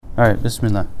Alright,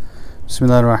 Bismillah.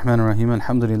 Bismillah ar-Rahman ar-Rahim.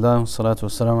 Alhamdulillah. Salatu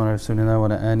wassalamu ala Rasulina wa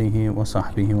ala alihi wa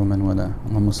sahbihi wa man wala.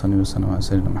 Allahumma salli wa sallam ala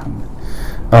Sayyidina Muhammad.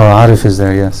 Oh, Arif is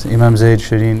there, yes. Imam Zaid,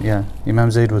 Shireen, yeah.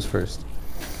 Imam Zaid was first.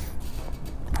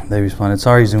 They responded,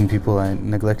 sorry Zoom people, I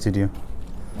neglected you.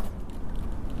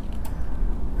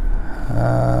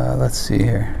 Let's see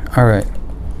here. Alright.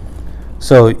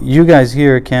 So, you guys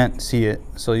here can't see it,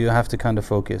 so you have to kind of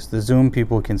focus. The Zoom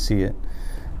people can see it.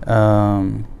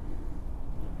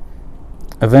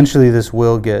 Eventually this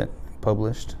will get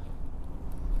published,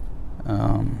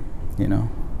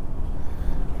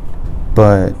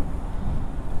 but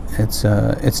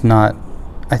it's not,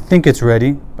 I think it's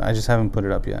ready, but I just haven't put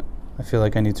it up yet. I feel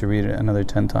like I need to read it another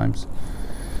 10 times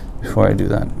before I do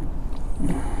that.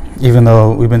 Even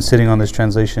though we've been sitting on this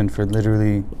translation for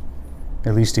literally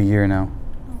at least a year now.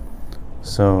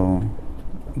 So,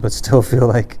 but still feel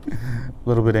like a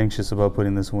little bit anxious about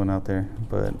putting this one out there,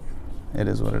 but it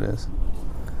is what it is.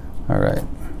 Alright,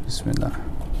 Bismillah.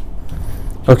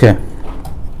 Okay.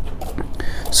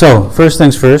 So, first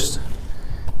things first.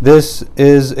 This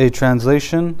is a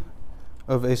translation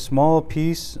of a small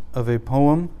piece of a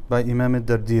poem by Imam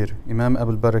al-Dardir, Imam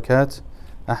al-Barakat,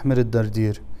 Ahmed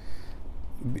al-Dardir.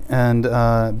 And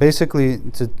basically,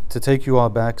 to take you all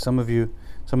back, some of the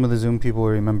Zoom people will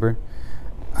remember,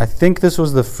 I think this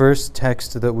was the first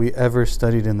text that we ever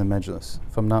studied in the Majlis,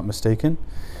 if I'm not mistaken.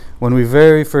 When we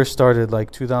very first started,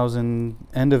 like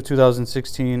end of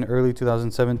 2016, early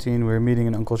 2017, we were meeting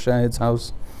in Uncle Shahid's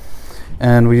house,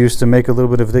 and we used to make a little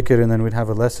bit of dhikr, and then we'd have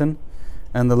a lesson,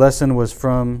 and the lesson was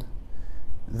from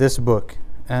this book,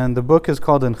 and the book is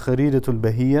called Al-Kharidatul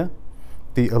Bahiyya,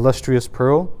 the Illustrious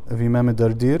Pearl of Imam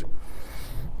al-Dardir.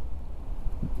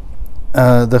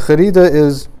 The Kharida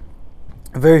is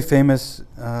a very famous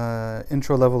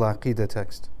intro-level Aqidah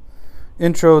text.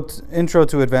 Intro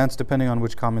to advanced, depending on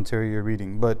which commentary you're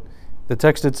reading. But the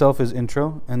text itself is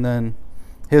intro, and then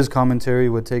his commentary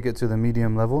would take it to the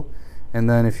medium level. And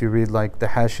then if you read like the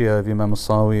Hashiyah of Imam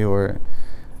al-Sawi or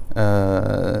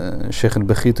Shaykh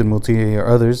al-Bakhit al-Muti'i or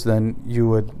others, then you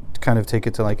would kind of take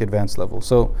it to like advanced level.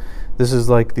 So this is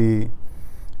like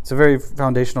it's a very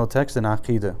foundational text in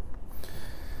Aqidah.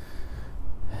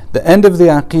 The end of the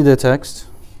Aqidah text,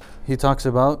 he talks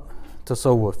about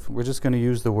tasawwuf. We're just going to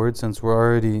use the word since we're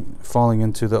already falling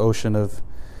into the ocean of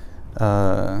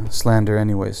slander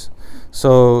anyways.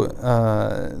 So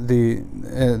the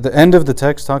end of the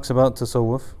text talks about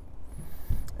tasawwuf,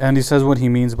 and he says what he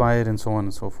means by it and so on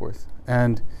and so forth.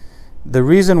 And the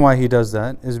reason why he does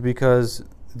that is because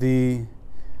the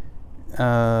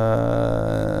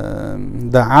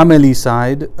amali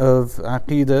side of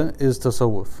Aqidah is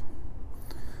tasawwuf.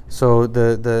 So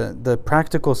the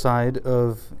practical side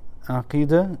of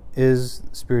Aqidah is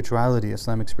spirituality,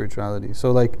 Islamic spirituality.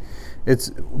 So like, it's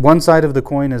one side of the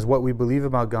coin is what we believe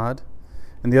about God,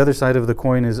 and the other side of the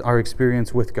coin is our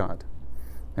experience with God.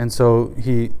 And so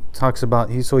he talks about,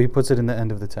 he puts it in the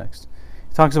end of the text.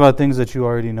 He talks about things that you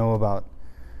already know about,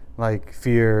 like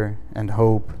fear and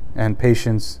hope and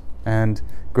patience and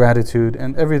gratitude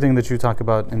and everything that you talk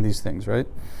about in these things, right?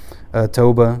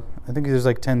 Tawbah. I think there's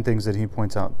like 10 things that he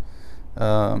points out.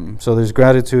 So there's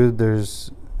gratitude,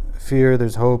 there's fear,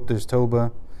 there's hope, there's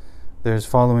tawbah, there's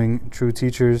following true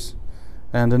teachers,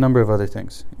 and a number of other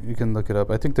things. You can look it up.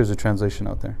 I think there's a translation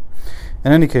out there.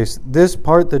 In any case, this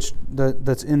part that's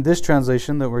in this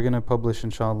translation that we're going to publish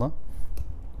inshallah,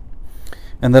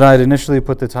 and that I had initially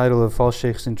put the title of False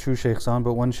Shaykhs and True Shaykhs on,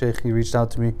 but one shaykh, he reached out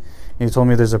to me and he told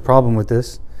me there's a problem with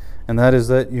this, and that is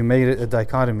that you made it a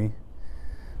dichotomy.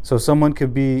 So someone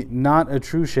could be not a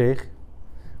true shaykh,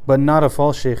 but not a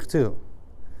false shaykh too.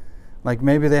 Like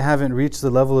maybe they haven't reached the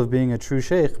level of being a true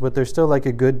shaykh, but they're still like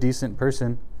a good, decent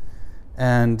person,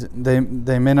 and they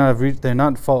may not have reached, they're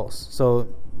not false. So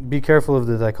be careful of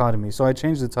the dichotomy. So I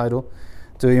changed the title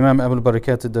to Imam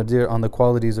al-Barakat al-Dardir on the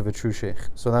qualities of a true shaykh.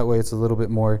 So that way it's a little bit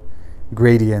more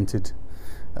gradiented.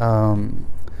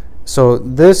 So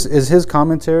this is his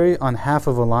commentary on half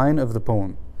of a line of the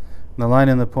poem. The line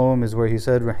in the poem is where he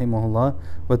said, Rahimahullah,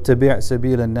 وَاتَّبِعْ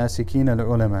سَبِيلَ النَّاسِكِينَ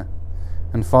الْعُلَمَاءِ,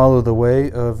 and follow the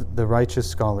way of the righteous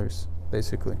scholars,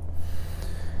 basically.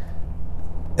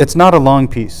 It's not a long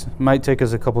piece. It might take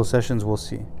us a couple of sessions, we'll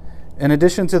see. In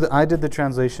addition to I did the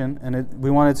translation, and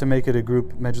we wanted to make it a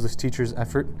group Majlis teachers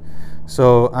effort.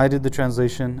 So I did the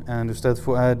translation, and Ustad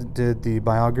Fuad did the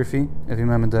biography of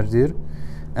Imam al-Dardir,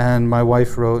 and my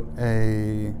wife wrote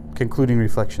a concluding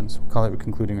reflections. We call it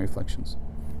concluding reflections.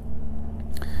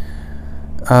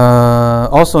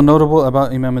 Also notable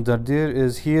about Imam al-Dardir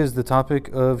is he is the topic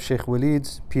of Shaykh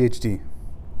Walid's PhD.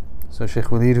 So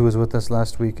Shaykh Walid, who was with us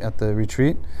last week at the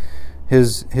retreat,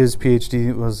 his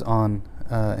PhD was on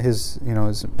his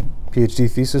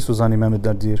PhD thesis was on Imam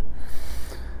al-Dardir.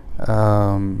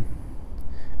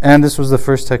 And this was the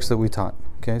first text that we taught.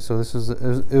 Okay, so this is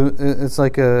it's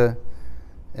like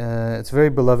it's a very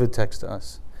beloved text to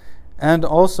us. And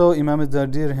also Imam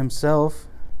al-Dardir himself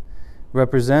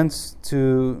represents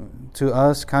to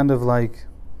us kind of like,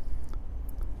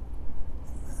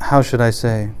 how should I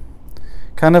say,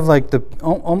 kind of like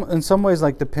in some ways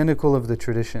like the pinnacle of the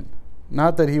tradition.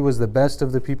 Not that he was the best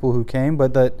of the people who came,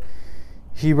 but that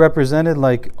he represented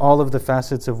like all of the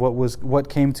facets of what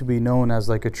came to be known as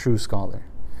like a true scholar.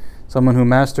 Someone who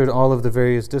mastered all of the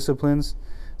various disciplines,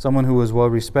 someone who was well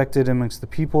respected amongst the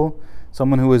people,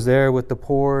 someone who was there with the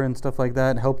poor and stuff like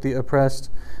that, helped the oppressed,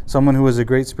 someone who was a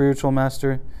great spiritual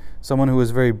master, someone who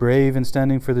was very brave in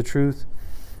standing for the truth,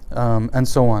 and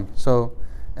so on. So,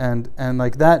 and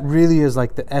like that really is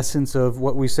like the essence of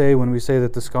what we say when we say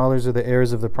that the scholars are the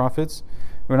heirs of the prophets.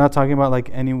 We're not talking about like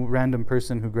any random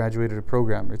person who graduated a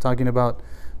program. We're talking about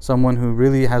someone who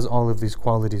really has all of these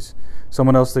qualities.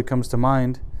 Someone else that comes to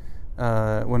mind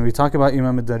when we talk about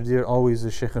Imam al-Dardir, always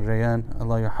is Shaykh al-Rayyan,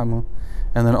 Allah yarhamu,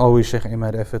 and then always Shaykh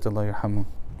Imad Afat, Allah yarhamu.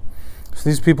 So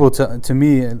these people, to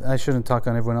me, I shouldn't talk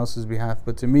on everyone else's behalf,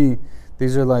 but to me,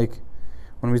 these are like,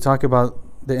 when we talk about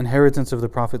the inheritance of the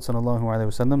Prophet sallallahu alaihi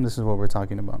wasallam, this is what we're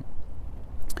talking about.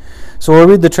 So I'll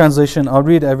read the translation. I'll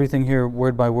read everything here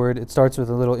word by word. It starts with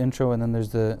a little intro and then there's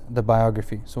the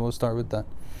biography. So we'll start with that.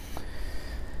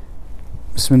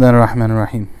 Bismillah ar-Rahman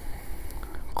ar-Rahim.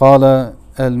 Qala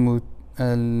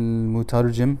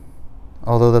al-Mutarjim.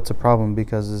 Although that's a problem,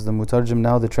 because is the Mutarjim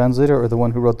now the translator or the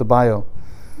one who wrote the bio?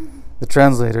 The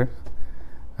translator.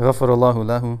 غفر الله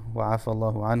له وعفى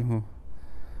الله عنه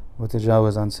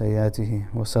وتجاوز عن سيئاته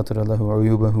وستر له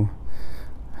عيوبه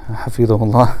حفظه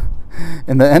الله.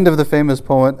 In the end of the famous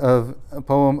poem of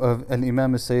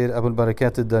Al-Imam al-Sayyid Abu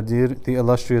al-Barakat al-Dardir, the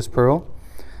illustrious pearl,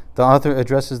 the author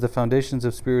addresses the foundations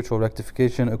of spiritual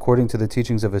rectification according to the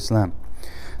teachings of Islam.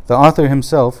 The author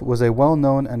himself was a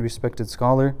well-known and respected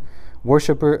scholar,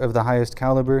 worshipper of the highest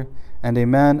caliber, and a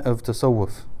man of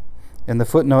tasawwuf. In the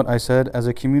footnote I said, as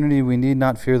a community we need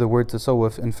not fear the word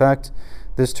tasawwuf. In fact,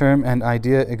 this term and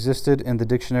idea existed in the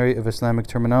dictionary of Islamic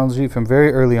terminology from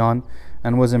very early on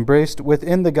and was embraced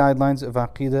within the guidelines of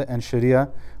Aqidah and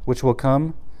Sharia, which will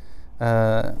come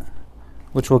by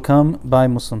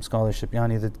Muslim scholarship.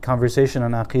 Yani the conversation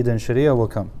on Aqidah and Sharia will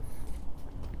come.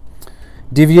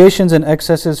 Deviations and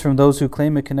excesses from those who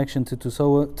claim a connection to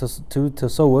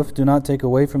tasawwuf do not take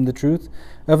away from the truth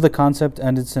of the concept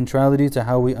and its centrality to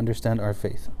how we understand our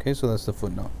faith. Okay, so that's the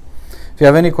footnote. If you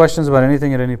have any questions about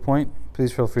anything at any point,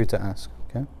 please feel free to ask.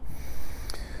 Okay.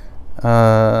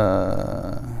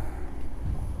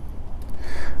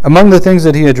 Among the things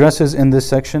that he addresses in this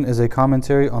section is a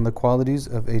commentary on the qualities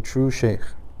of a true shaykh.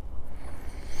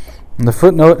 In the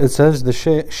footnote it says the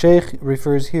shaykh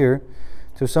refers here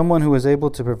to someone who is able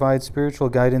to provide spiritual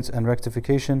guidance and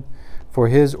rectification for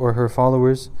his or her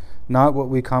followers, not what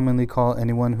we commonly call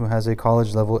anyone who has a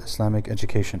college level Islamic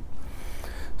education.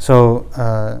 So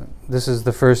this is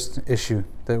the first issue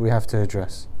that we have to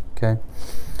address. Okay,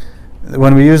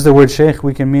 when we use the word shaykh,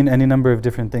 we can mean any number of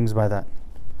different things by that,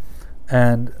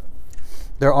 and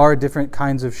there are different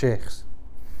kinds of shaykhs.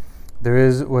 There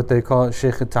is what they call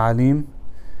shaykh al-ta'aleem,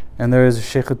 and there is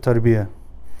shaykh al-tarbiyah.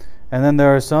 And then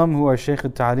there are some who are Shaykh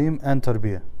al-Ta'aleem and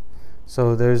Tarbiyah.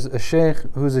 So there's a Shaykh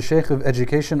who's a Shaykh of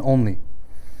education only,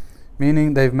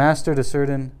 meaning they've mastered a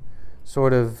certain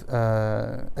sort of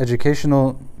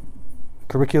educational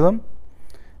curriculum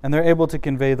and they're able to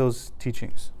convey those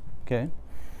teachings. Okay?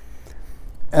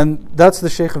 And that's the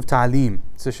Shaykh of Ta'aleem.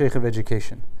 It's the Shaykh of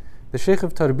education. The Shaykh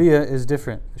of Tarbiyah is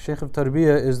different. The Shaykh of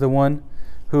Tarbiyah is the one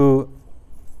who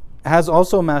has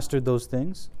also mastered those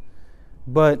things,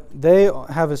 but they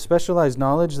have a specialized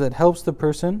knowledge that helps the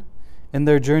person in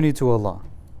their journey to Allah.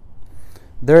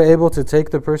 They're able to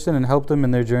take the person and help them in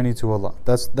their journey to Allah.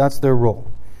 That's their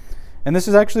role. And this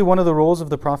is actually one of the roles of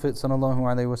the Prophet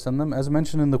ﷺ, as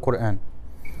mentioned in the Quran.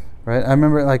 Right? I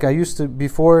remember, I used to,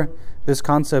 before this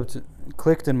concept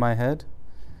clicked in my head,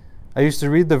 I used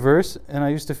to read the verse and I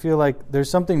used to feel like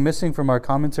there's something missing from our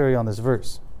commentary on this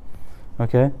verse.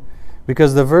 Okay?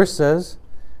 Because the verse says,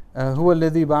 هو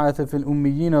الذي بعث في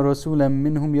الأميين رسولا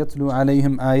منهم يتلو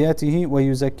عليهم آياته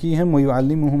ويزكيهم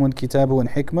ويعلمهم الكتاب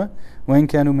والحكمة وإن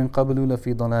كانوا من قبل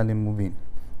لفي ضلال مبين.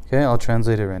 Okay, I'll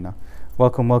translate it right now.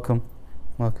 Welcome.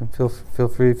 Feel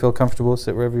free, feel comfortable,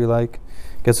 sit wherever you like,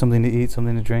 get something to eat,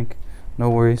 something to drink, no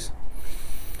worries.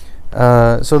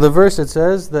 So the verse, it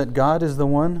says that God is the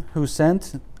one who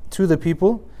sent to the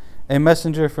people a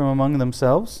messenger from among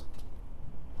themselves,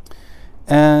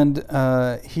 And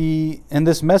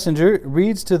this messenger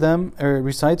reads to them or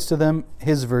recites to them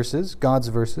his verses, God's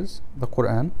verses, the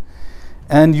Quran,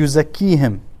 and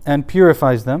yuzakkihim, and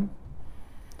purifies them,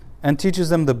 and teaches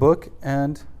them the book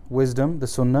and wisdom, the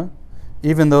Sunnah,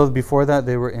 even though before that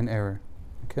they were in error.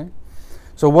 Okay,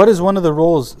 so what is one of the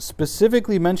roles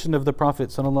specifically mentioned of the Prophet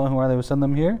sallallahu alaihi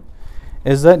wasallam here?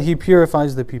 Is that he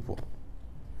purifies the people.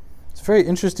 It's a very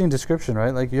interesting description,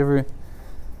 right? Like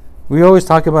we always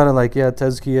talk about it like,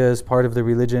 tazkiyah is part of the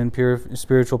religion,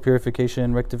 spiritual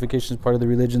purification, rectification is part of the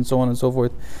religion, so on and so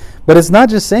forth. But it's not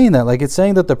just saying that. Like, it's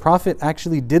saying that the Prophet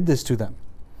actually did this to them.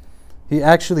 He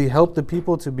actually helped the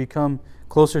people to become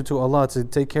closer to Allah, to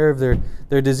take care of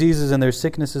their diseases and their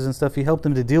sicknesses and stuff. He helped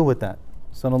them to deal with that.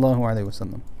 Sallallahu alaihi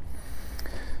wasallam.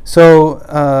 So,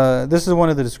 this is one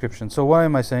of the descriptions. So why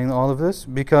am I saying all of this?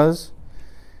 Because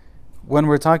when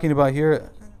we're talking about here,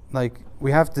 like,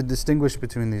 we have to distinguish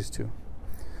between these two.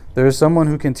 There is someone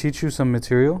who can teach you some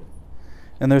material,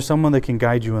 and there's someone that can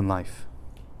guide you in life.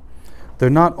 They're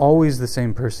not always the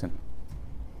same person.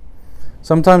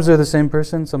 Sometimes they're the same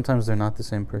person, sometimes they're not the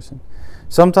same person.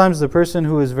 Sometimes the person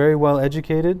who is very well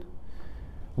educated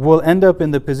will end up in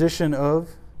the position of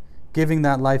giving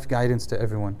that life guidance to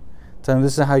everyone. Tell them,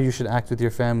 this is how you should act with your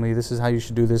family, this is how you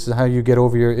should do this is how you get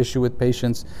over your issue with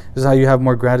patience, this is how you have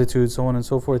more gratitude, so on and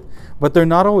so forth. But they're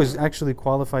not always actually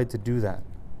qualified to do that.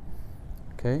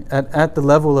 Okay? At the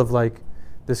level of like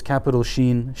this capital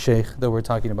Sheen Shaykh that we're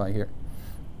talking about here.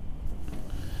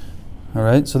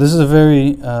 Alright, so this is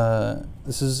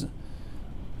this is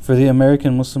for the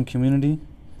American Muslim community,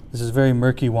 this is very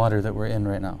murky water that we're in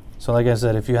right now. So like I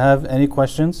said, if you have any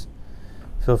questions,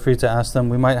 feel free to ask them.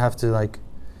 We might have to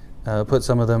put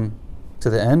some of them to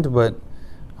the end, but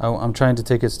I'm trying to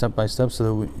take it step by step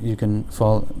so that you can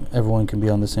follow, everyone can be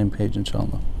on the same page,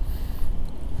 inshallah.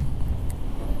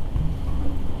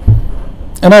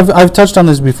 And I've touched on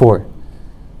this before,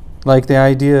 like the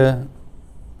idea,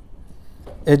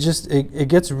 it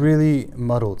gets really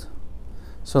muddled.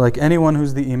 So like anyone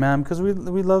who's the imam, because we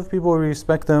love people, we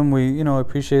respect them, we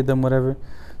appreciate them, whatever.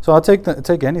 So I'll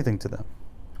take anything to them.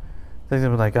 They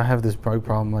were like, I have this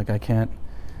problem, like I can't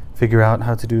figure out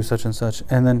how to do such and such,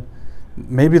 and then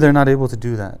maybe they're not able to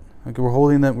do that. Like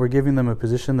we're giving them a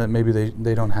position that maybe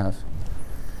they don't have.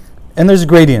 And there's a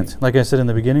gradient. Like I said in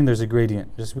the beginning, there's a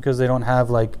gradient. Just because they don't have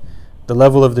like the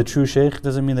level of the true shaykh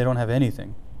doesn't mean they don't have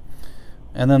anything.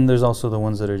 And then there's also the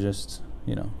ones that are just,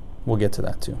 we'll get to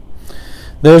that too.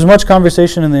 There's much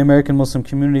conversation in the American Muslim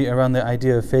community around the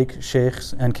idea of fake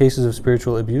shaykhs and cases of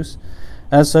spiritual abuse.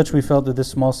 As such, we felt that this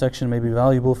small section may be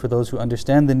valuable for those who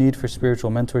understand the need for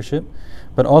spiritual mentorship,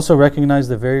 but also recognize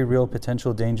the very real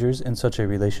potential dangers in such a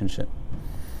relationship.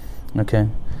 Okay,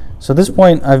 so this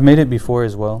point, I've made it before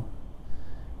as well.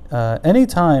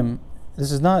 Anytime,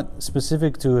 this is not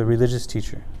specific to a religious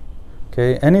teacher,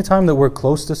 okay? Anytime that we're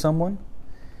close to someone,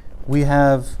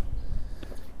 we're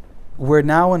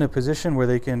now in a position where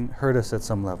they can hurt us at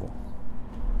some level.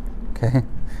 Okay?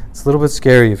 It's a little bit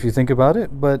scary if you think about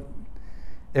it, but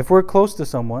if we're close to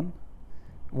someone,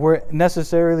 we're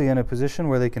necessarily in a position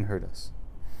where they can hurt us.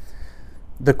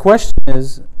 The question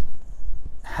is,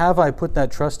 have I put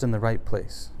that trust in the right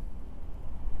place?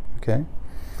 Okay?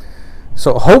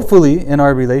 So hopefully in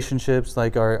our relationships,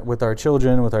 like with our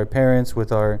children, with our parents,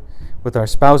 with our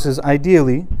spouses,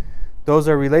 ideally, those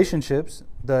are relationships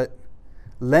that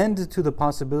lend to the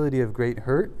possibility of great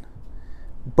hurt,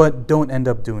 but don't end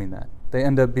up doing that. They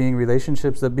end up being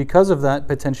relationships that, because of that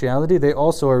potentiality, they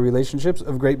also are relationships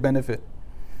of great benefit.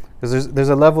 Because there's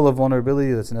a level of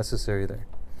vulnerability that's necessary there.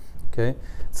 Okay?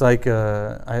 It's like,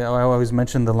 I always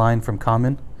mention the line from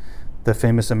Common, the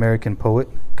famous American poet,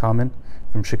 Common,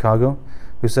 from Chicago,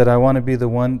 who said, I want to be the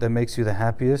one that makes you the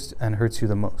happiest and hurts you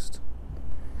the most.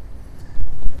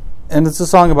 And it's a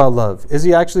song about love. Is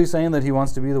he actually saying that he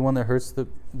wants to be the one that hurts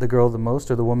the girl the most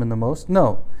or the woman the most?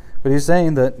 No. But he's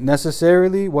saying that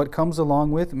necessarily what comes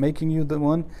along with making you the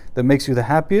one that makes you the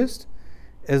happiest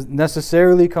is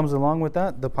necessarily comes along with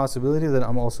that the possibility that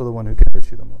I'm also the one who can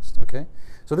hurt you the most. Okay?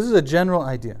 So this is a general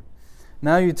idea.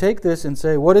 Now you take this and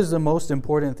say, what is the most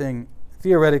important thing?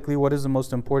 Theoretically, what is the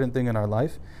most important thing in our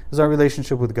life? Is our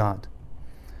relationship with God.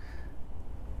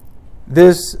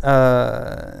 This,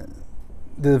 the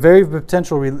very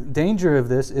potential danger of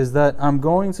this is that I'm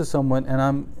going to someone and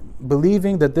I'm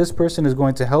believing that this person is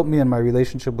going to help me in my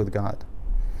relationship with God.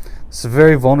 It's a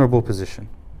very vulnerable position,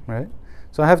 right?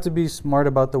 So I have to be smart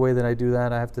about the way that I do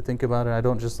that. I have to think about it. I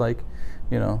don't just it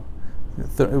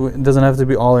doesn't have to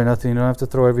be all or nothing. You don't have to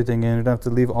throw everything in. You don't have to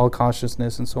leave all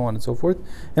cautiousness and so on and so forth.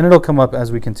 And it'll come up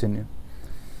as we continue.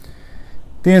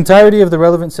 The entirety of the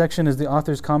relevant section is the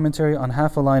author's commentary on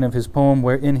half a line of his poem,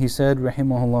 wherein he said,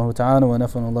 Rahimahullah ta'ala wa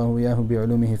nafanallahu iyahu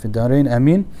bi'ulumihi fi darain,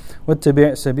 Amin,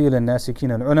 wattabi' sabil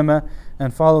al-nasikin al-ulama,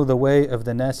 and follow the way of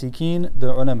the nasikin,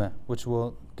 the ulama, which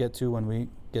we'll get to when we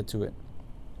get to it.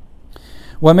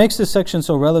 What makes this section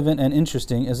so relevant and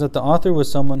interesting is that the author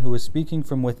was someone who was speaking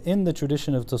from within the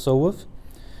tradition of tasawwuf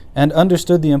and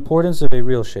understood the importance of a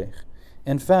real shaykh.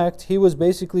 In fact, he was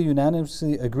basically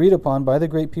unanimously agreed upon by the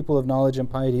great people of knowledge and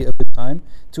piety of his time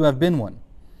to have been one.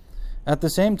 At the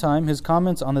same time, his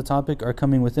comments on the topic are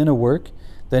coming within a work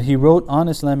that he wrote on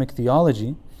Islamic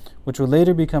theology, which will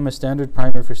later become a standard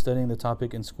primer for studying the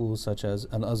topic in schools such as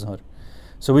Al-Azhar.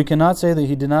 So we cannot say that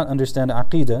he did not understand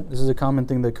Aqeedah. This is a common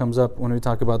thing that comes up when we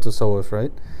talk about Tasawwuf,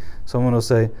 right? Someone will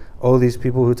say, oh, these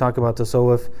people who talk about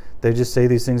Tasawwuf, they just say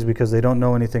these things because they don't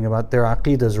know anything about their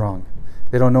Aqeedah is wrong.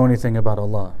 They don't know anything about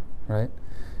Allah, right?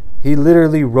 He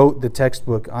literally wrote the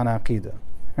textbook on Aqeedah,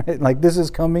 right? Like this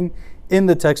is coming in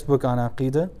the textbook on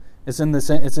Aqeedah. It's in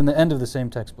the end of the same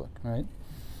textbook, right?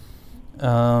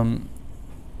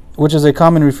 Which is a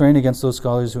common refrain against those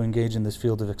scholars who engage in this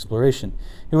field of exploration.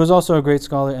 He was also a great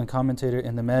scholar and commentator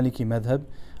in the Maliki madhab,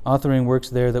 authoring works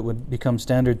there that would become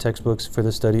standard textbooks for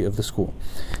the study of the school.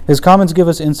 His comments give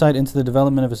us insight into the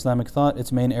development of Islamic thought,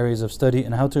 its main areas of study,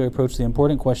 and how to approach the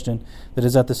important question that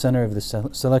is at the center of this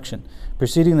selection.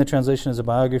 Preceding the translation is a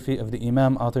biography of the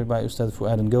Imam authored by Ustad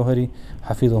Fuad al-Gawhari,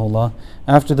 Hafidhullah.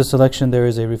 After the selection, there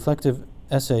is a reflective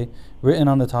essay written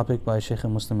on the topic by Shaykh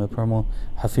Muslim al-Permal,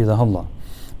 Hafidhullah.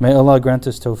 May Allah grant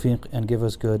us tawfiq and give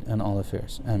us good in all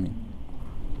affairs. Ameen.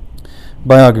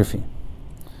 Biography.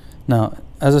 Now,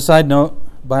 as a side note,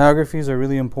 biographies are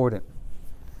really important.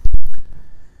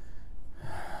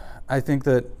 I think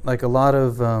that like a lot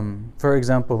of, for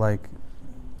example, like,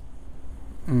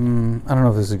 I don't know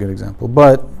if this is a good example,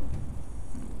 but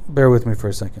bear with me for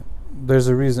a second. There's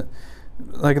a reason,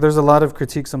 like there's a lot of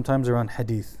critique sometimes around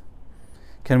hadith.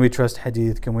 Can we trust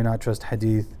hadith? Can we not trust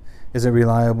hadith? Is it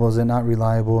reliable? Is it not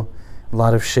reliable? A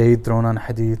lot of shade thrown on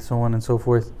hadith, so on and so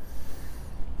forth.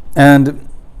 And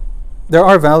there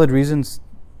are valid reasons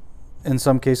in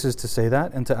some cases to say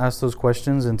that and to ask those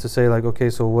questions and to say like, okay,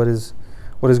 so what is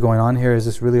going on here? Is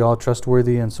this really all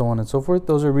trustworthy and so on and so forth?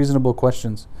 Those are reasonable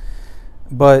questions.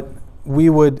 But we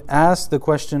would ask the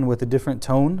question with a different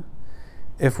tone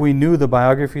if we knew the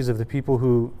biographies of the people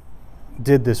who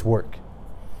did this work.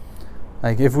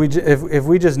 Like if we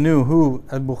just knew who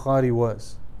al-Bukhari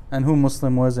was and who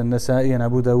Muslim was and Nasa'i and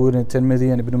Abu Dawud and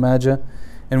Tirmidhi and Ibn Majah,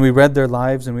 and we read their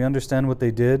lives and we understand what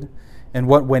they did and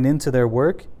what went into their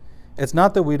work, it's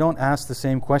not that we don't ask the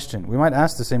same question. We might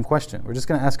ask the same question. We're just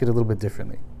going to ask it a little bit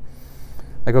differently.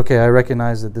 Like, okay, I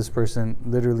recognize that this person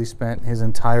literally spent his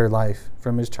entire life,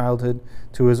 from his childhood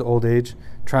to his old age,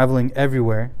 traveling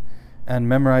everywhere and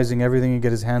memorizing everything he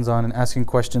get his hands on and asking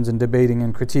questions and debating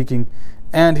and critiquing.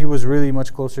 And he was really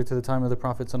much closer to the time of the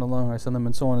Prophet ﷺ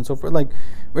and so on and so forth. Like,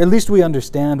 at least we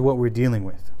understand what we're dealing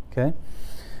with, okay?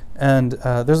 And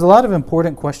there's a lot of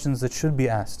important questions that should be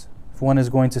asked. If one is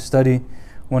going to study,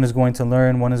 one is going to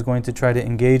learn, one is going to try to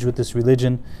engage with this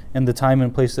religion in the time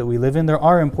and place that we live in, there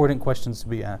are important questions to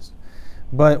be asked.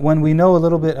 But when we know a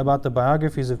little bit about the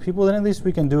biographies of people, then at least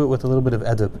we can do it with a little bit of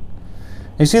adab.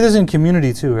 And you see this in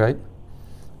community too, right?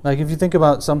 Like if you think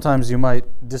about, sometimes you might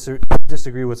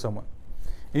disagree with someone.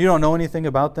 You don't know anything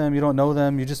about them, you don't know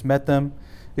them, you just met them.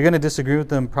 You're going to disagree with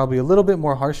them probably a little bit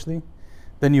more harshly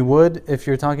than you would if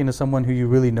you're talking to someone who you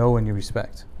really know and you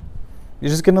respect. You're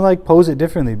just going to like pose it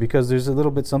differently because there's a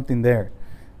little bit something there.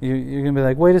 You're going to be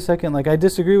like, wait a second, like I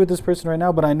disagree with this person right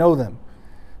now, but I know them.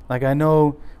 Like I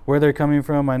know where they're coming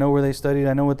from, I know where they studied,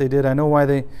 I know what they did, I know why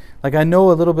they, like I know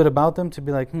a little bit about them to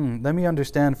be like, let me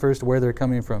understand first where they're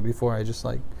coming from before I just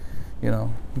like,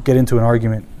 get into an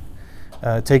argument,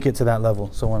 take it to that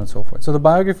level, so on and so forth. So the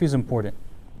biography is important.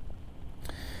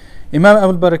 Imam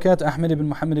al-Barakat Ahmed ibn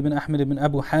Muhammad ibn Ahmed ibn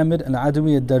Abu Hamid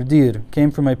al-Adawi al-Dardir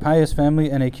came from a pious family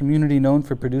and a community known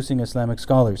for producing Islamic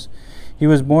scholars. He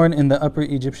was born in the upper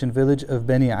Egyptian village of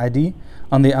Beni Adi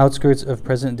on the outskirts of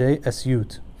present-day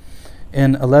Asyut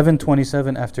in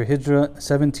 1127 after Hijrah,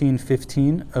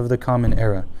 1715 of the Common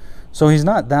Era. So he's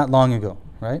not that long ago,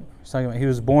 right? He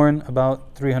was born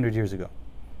about 300 years ago.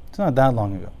 It's not that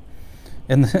long ago.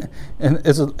 And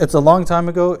it's a long time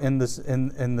ago in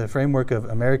the framework of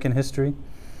American history.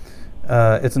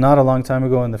 It's not a long time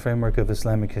ago in the framework of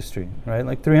Islamic history, right?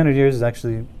 Like 300 years is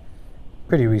actually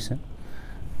pretty recent.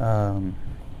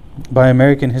 By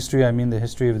American history, I mean the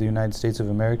history of the United States of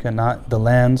America, not the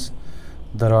lands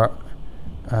that are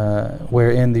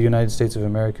wherein the United States of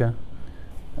America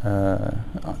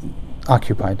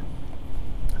occupied.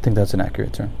 I think that's an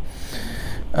accurate term.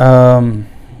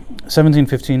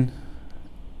 1715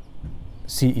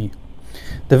 CE.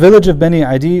 The village of Bani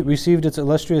Adi received its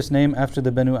illustrious name after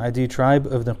the Banu Adi tribe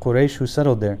of the Quraysh who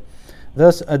settled there.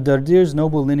 Thus, al-Dardir's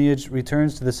noble lineage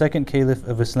returns to the second caliph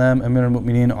of Islam, Amir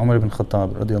al-Mu'mineen Umar ibn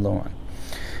Khattab radiyallahu anhu.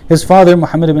 His father,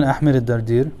 Muhammad ibn Ahmed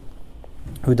al-Dardir,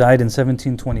 who died in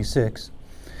 1726,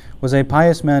 was a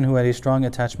pious man who had a strong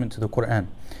attachment to the Quran.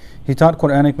 He taught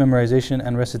Quranic memorization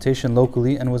and recitation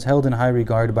locally and was held in high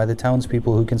regard by the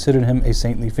townspeople who considered him a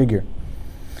saintly figure.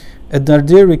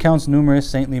 Al-Dardir recounts numerous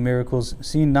saintly miracles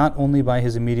seen not only by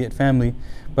his immediate family,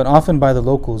 but often by the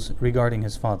locals regarding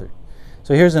his father.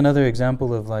 So here's another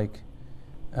example of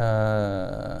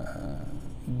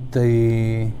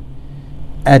the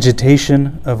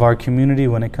agitation of our community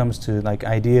when it comes to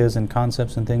ideas and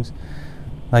concepts and things.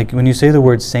 Like when you say the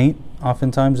word saint,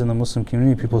 oftentimes in the Muslim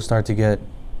community, people start to get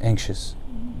anxious.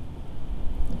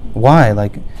 Why?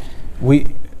 We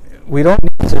don't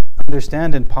need to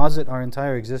understand and posit our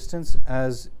entire existence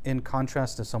as in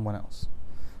contrast to someone else.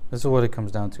 This is what it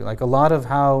comes down to. A lot of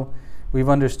how we've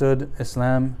understood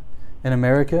Islam in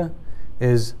America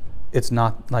is it's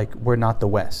not we're not the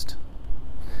West,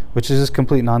 which is just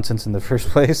complete nonsense in the first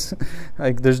place.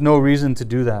 There's no reason to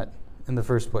do that in the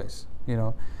first place.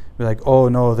 We're oh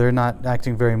no, they're not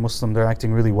acting very Muslim, they're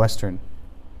acting really Western.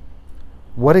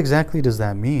 What exactly does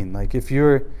that mean? If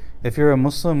you're a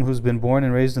Muslim who's been born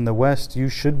and raised in the West, you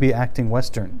should be acting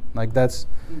Western. That's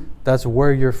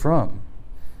where you're from.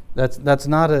 That's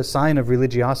not a sign of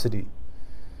religiosity.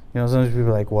 Sometimes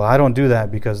people are well, I don't do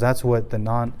that because I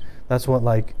don't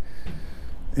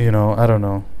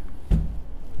know.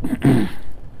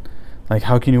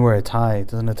 How can you wear a tie?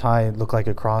 Doesn't a tie look like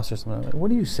a cross or something?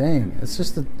 What are you saying? It's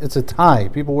just it's a tie.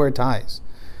 People wear ties.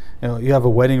 You have a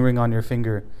wedding ring on your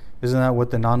finger. Isn't that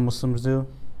what the non-Muslims do?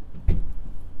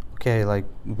 Okay,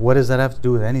 what does that have to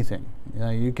do with anything?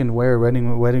 You can wear a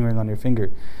wedding ring on your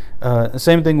finger. The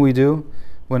same thing we do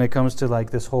when it comes to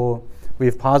this whole.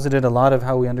 We've posited a lot of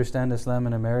how we understand Islam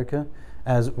in America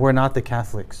as we're not the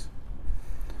Catholics.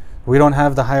 We don't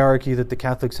have the hierarchy that the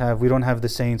Catholics have. We don't have the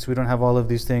saints. We don't have all of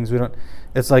these things.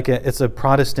 It's it's a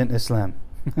Protestant Islam,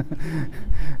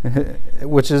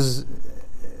 which is.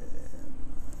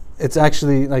 It's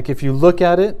actually if you look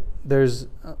at it, there's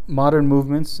modern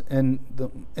movements in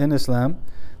Islam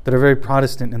that are very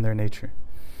Protestant in their nature.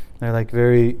 They're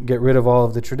very get rid of all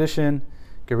of the tradition,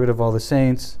 get rid of all the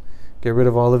saints, get rid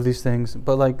of all of these things.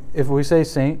 But if we say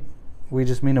saint, we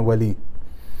just mean a wali.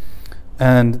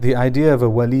 And the idea of a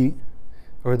wali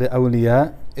or the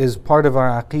awliya is part of our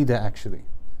aqidah actually.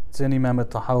 It's in Imam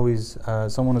al-Tahawi's.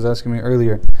 Someone was asking me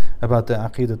earlier about the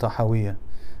aqidah tahawiyya.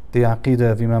 The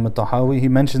aqidah of Imam al-Tahawi, he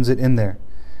mentions it in there,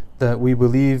 that we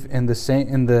believe in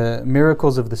the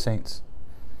miracles of the saints.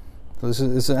 So this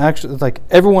is actually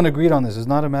everyone agreed on this. It's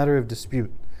not a matter of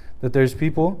dispute that there's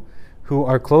people who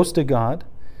are close to God,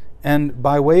 and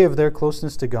by way of their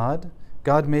closeness to God,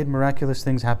 God made miraculous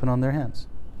things happen on their hands.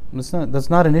 That's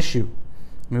not an issue.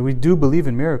 We do believe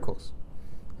in miracles.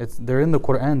 They're in the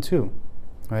Quran too,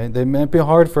 right? They might be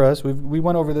hard for us. We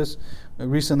went over this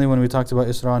recently when we talked about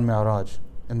Isra and Mi'raj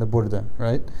in the Burda,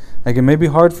 right? It may be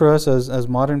hard for us as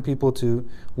modern people to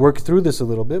work through this a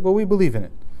little bit, but we believe in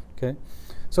it. Okay?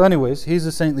 So anyways, he's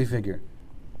a saintly figure.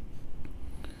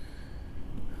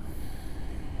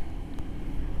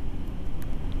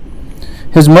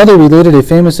 His mother related a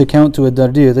famous account to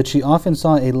al-Dardir that she often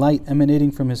saw a light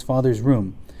emanating from his father's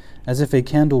room, as if a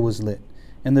candle was lit,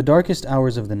 in the darkest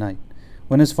hours of the night.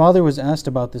 When his father was asked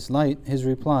about this light, his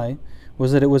reply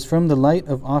was that it was from the light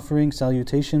of offering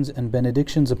salutations and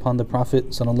benedictions upon the Prophet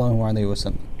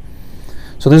ﷺ.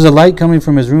 So there's a light coming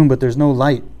from his room, but there's no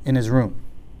light in his room.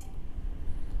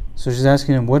 So she's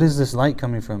asking him, what is this light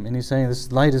coming from? And he's saying,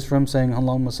 this light is from saying,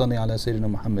 Allahumma salli ala Sayyidina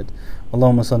Muhammad.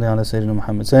 Allahumma salli ala Sayyidina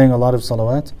Muhammad. Saying a lot of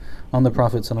salawat on the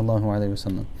Prophet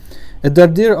ﷺ.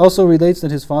 Al-Dardir also relates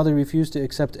that his father refused to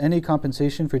accept any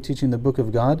compensation for teaching the Book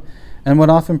of God and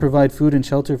would often provide food and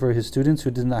shelter for his students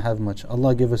who did not have much.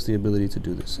 Allah give us the ability to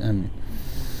do this. Ameen.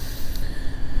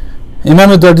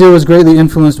 Imam al-Dardir was greatly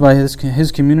influenced by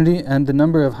his community and the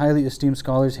number of highly esteemed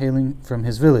scholars hailing from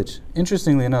his village.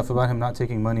 Interestingly enough, about him not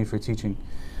taking money for teaching,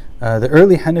 the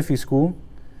early Hanafi school,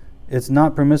 it's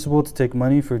not permissible to take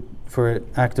money for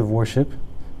act of worship,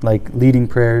 like leading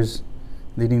prayers,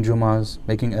 leading Jum'ahs,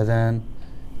 making adhan,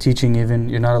 teaching even.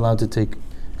 You're not allowed to take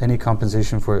any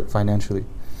compensation for it financially.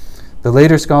 The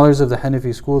later scholars of the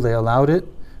Hanafi school, they allowed it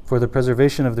for the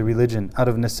preservation of the religion out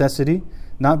of necessity,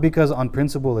 not because on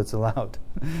principle it's allowed.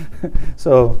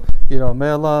 So, may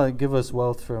Allah give us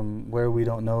wealth from where we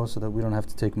don't know so that we don't have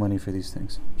to take money for these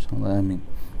things. Inshallah, ameen.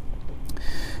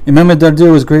 Imam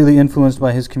al-Dardir was greatly influenced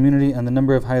by his community and the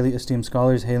number of highly esteemed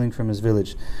scholars hailing from his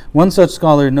village. One such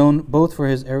scholar, known both for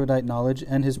his erudite knowledge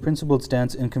and his principled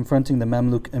stance in confronting the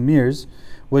Mamluk emirs,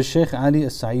 was Shaykh Ali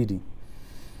as-Sa'idi.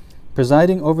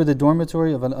 Presiding over the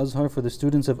dormitory of Al-Azhar for the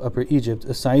students of Upper Egypt,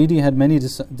 as-Sa'idi had many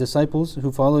disciples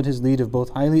who followed his lead of both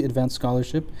highly advanced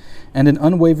scholarship and an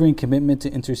unwavering commitment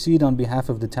to intercede on behalf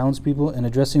of the townspeople in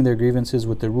addressing their grievances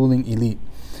with the ruling elite.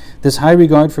 This high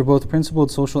regard for both principled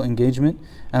social engagement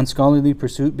and scholarly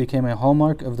pursuit became a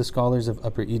hallmark of the scholars of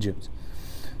Upper Egypt.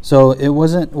 So it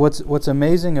wasn't what's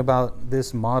amazing about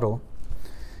this model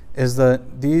is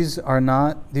that these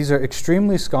are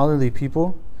extremely scholarly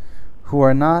people who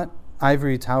are not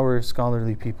ivory tower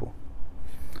scholarly people,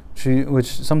 which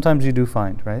sometimes you do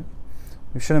find, right?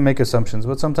 We shouldn't make assumptions,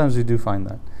 but sometimes you do find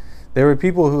that. There were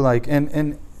people who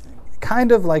and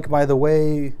kind of like by the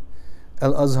way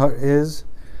Al-Azhar is,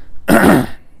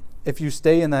 if you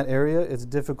stay in that area, it's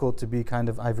difficult to be kind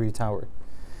of ivory tower.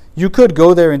 You could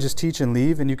go there and just teach and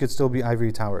leave, and you could still be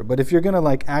ivory tower. But if you're going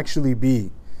to actually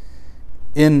be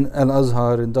in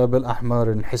Al-Azhar and Darb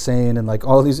al-Ahmar and Hussein and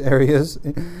all these areas,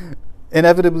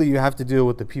 inevitably you have to deal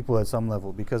with the people at some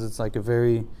level, because it's a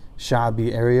very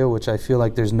Sha'bi area, which I feel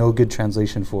like there's no good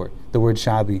translation for the word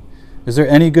Sha'bi. Is there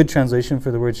any good translation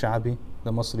for the word Sha'bi,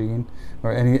 the Masriyin,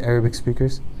 or any Arabic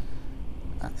speakers?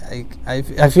 I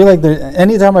feel like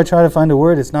anytime I try to find a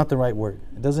word, it's not the right word.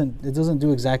 It doesn't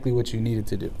do exactly what you need it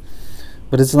to do.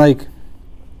 But it's like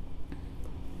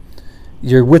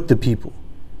you're with the people.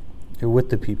 You're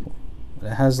with the people.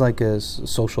 It has a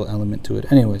social element to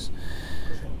it. Anyways.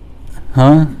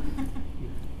 Huh?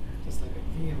 Just like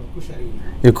a king of a kushari.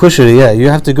 Your kushari, yeah. You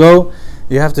have to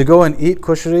go and eat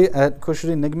kushari at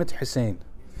Kushari Nigmat Hussein,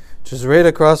 which is right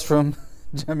across from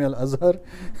Jami al-Azhar.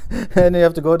 And you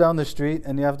have to go down the street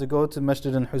and you have to go to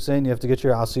Masjid al-Hussein. You have to get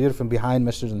your asir from behind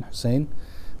Masjid al-Hussein.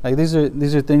 These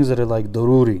are things that are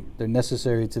daruri. They're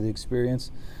necessary to the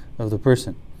experience of the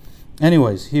person.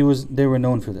 Anyways, they were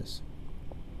known for this.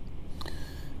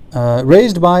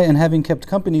 Raised by and having kept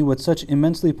company with such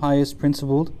immensely pious,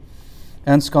 principled,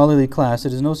 and scholarly class,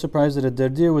 it is no surprise that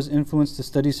al-Dardir was influenced to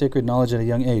study sacred knowledge at a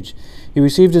young age. He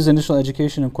received his initial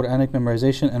education in Quranic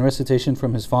memorization and recitation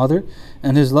from his father,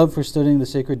 and his love for studying the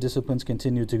sacred disciplines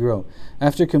continued to grow.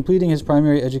 After completing his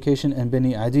primary education in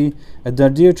Beni Adi,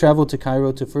 al-Dardir traveled to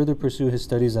Cairo to further pursue his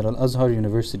studies at Al-Azhar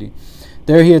University.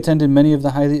 There he attended many of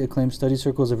the highly acclaimed study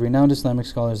circles of renowned Islamic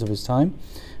scholars of his time,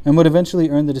 and would eventually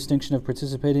earn the distinction of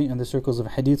participating in the circles of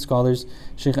hadith scholars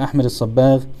Shaykh Ahmed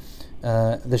al-Sabbagh,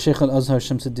 the Shaykh al-Azhar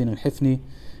Shamsuddin al-Hifni,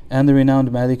 and the renowned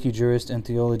Maliki jurist and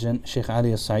theologian Shaykh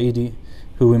Ali al-Sa'idi,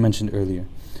 who we mentioned earlier.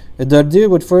 Al-Dardir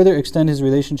would further extend his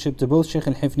relationship to both Shaykh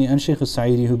al-Hifni and Shaykh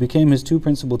al-Sa'idi, who became his two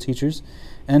principal teachers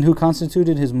and who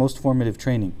constituted his most formative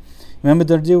training. Imam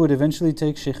al-Dardir would eventually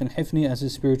take Shaykh al-Hifni as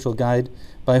his spiritual guide,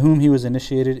 by whom he was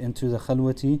initiated into the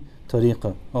Khalwati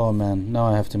Tariqa. Oh man, now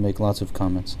I have to make lots of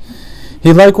comments.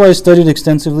 He likewise studied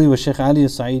extensively with Shaykh Ali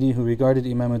al-Sa'idi, who regarded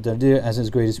Imam al-Dardir as his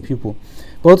greatest pupil.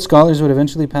 Both scholars would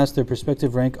eventually pass their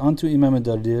respective rank onto Imam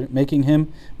al-Dardir, making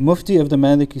him Mufti of the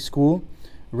Maliki school,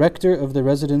 rector of the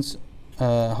residence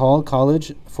hall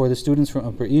college for the students from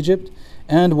Upper Egypt,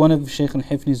 and one of Shaykh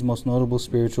al-Hifni's most notable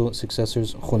spiritual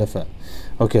successors, Khulafa.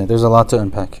 Okay, there's a lot to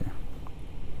unpack here.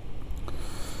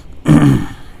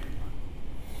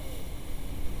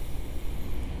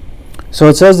 So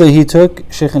it says that he took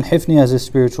Shaykh al-Hifni as his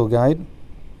spiritual guide,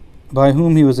 by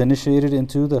whom he was initiated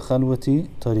into the Khalwati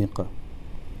Tariqa.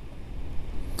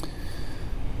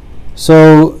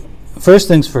 So, first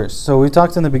things first. So we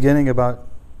talked in the beginning about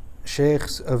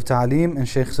Shaykhs of Ta'aleem and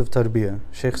Shaykhs of Tarbiyah,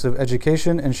 Shaykhs of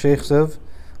education and Shaykhs of,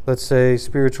 let's say,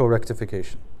 spiritual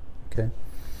rectification. Okay.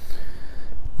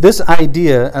 This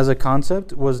idea as a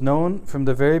concept was known from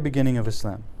the very beginning of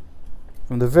Islam.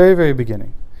 From the very, very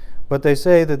beginning. But they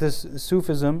say that this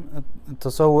Sufism,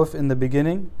 Tasawwuf, in the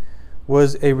beginning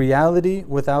was a reality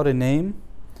without a name,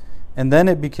 and then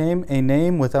it became a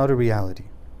name without a reality.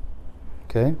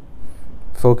 Okay?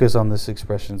 Focus on this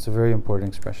expression. It's a very important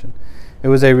expression. It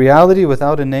was a reality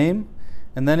without a name,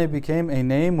 and then it became a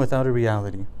name without a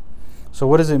reality. So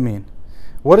what does it mean?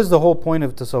 What is the whole point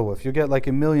of Tasawwuf? You get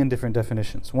a million different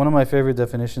definitions. One of my favorite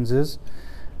definitions is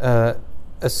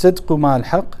as-sidqu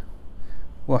ma'al-haqq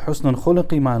wa husnul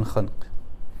khuluqi ma'al-khalq.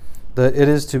 That it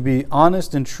is to be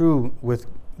honest and true with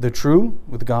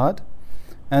God,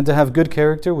 and to have good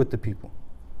character with the people.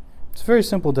 It's a very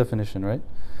simple definition, right?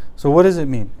 So what does it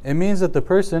mean? It means that the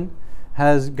person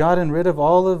has gotten rid of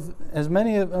as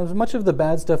much of the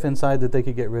bad stuff inside that they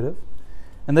could get rid of,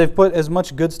 and they've put as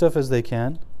much good stuff as they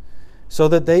can, so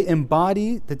that they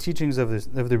embody the teachings of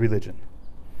the religion.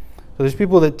 So there's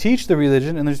people that teach the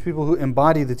religion, and there's people who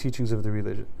embody the teachings of the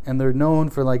religion, and they're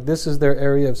known for like this is their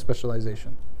area of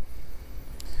specialization.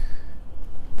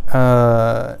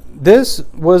 This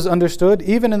was understood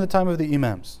even in the time of the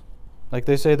Imams. Like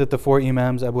they say that the four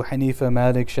Imams, Abu Hanifa,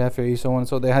 Malik, Shafi'i, so on and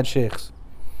so, they had Shaykhs.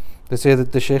 They say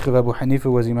that the Shaykh of Abu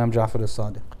Hanifa was Imam Ja'far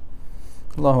al-Sadiq.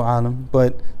 Allahu alam.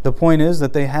 But the point is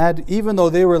that they had, even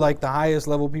though they were like the highest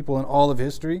level people in all of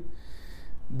history,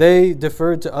 they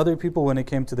deferred to other people when it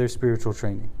came to their spiritual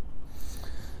training.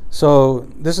 So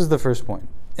this is the first point.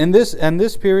 In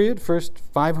this period, first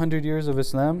 500 years of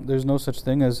Islam, there's no such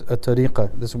thing as a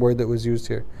tariqah, this word that was used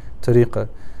here, tariqah,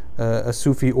 a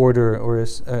Sufi order, or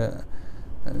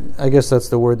I guess that's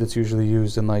the word that's usually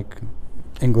used in like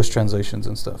English translations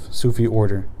and stuff, Sufi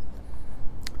order.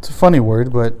 It's a funny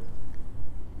word, but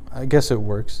I guess it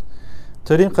works.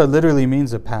 Tariqah literally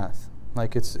means a path,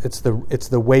 like it's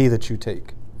the way that you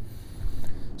take.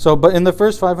 So, but in the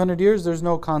first 500 years, there's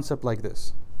no concept like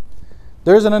this.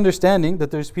 There's an understanding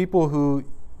that there's people who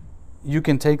you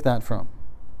can take that from,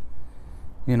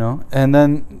 and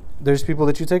then there's people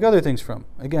that you take other things from.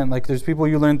 Again, like there's people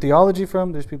you learn theology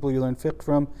from, there's people you learn fiqh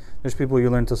from, there's people you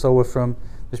learn tasawwuf from,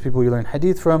 there's people you learn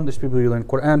hadith from, there's people you learn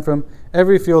Quran from.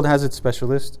 Every field has its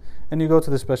specialist, and you go to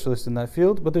the specialist in that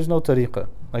field, but there's no tariqah,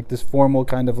 like this formal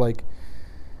kind of like,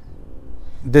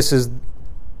 this is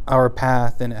our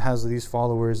path and it has these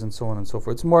followers and so on and so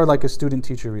forth. It's more like a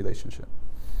student-teacher relationship.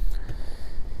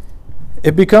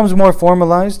 It becomes more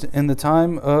formalized in the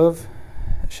time of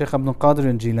Shaykh Abdul Qadir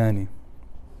al-Jilani.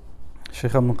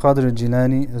 Shaykh Abdul Qadir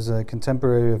al-Jilani is a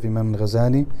contemporary of Imam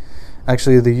al-Ghazali.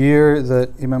 Actually, the year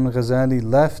that Imam al-Ghazali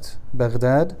left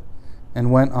Baghdad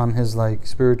and went on his like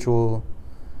spiritual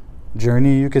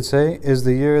journey, you could say, is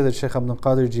the year that Shaykh Abdul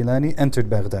Qadir al-Jilani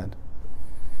entered Baghdad.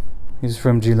 He's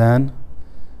from Jilan,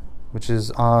 which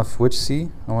is off which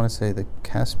sea? I want to say the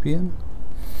Caspian.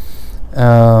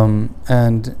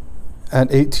 And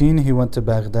at 18, he went to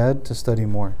Baghdad to study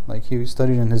more. Like he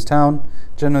studied in his town.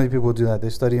 Generally, people do that. They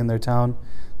study in their town,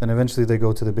 then eventually they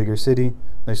go to the bigger city.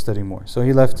 They study more. So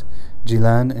he left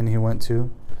Jilan and he went to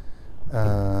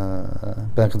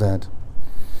Baghdad.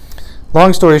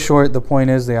 Long story short, the point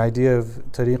is the idea of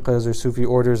tariqas or Sufi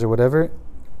orders or whatever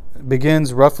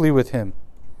begins roughly with him.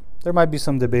 There might be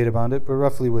some debate about it, but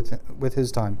roughly with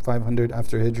his time, 500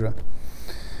 after Hijrah.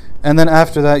 And then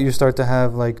after that, you start to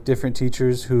have like different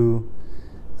teachers who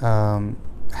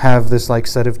have this like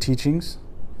set of teachings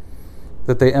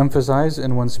that they emphasize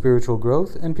in one's spiritual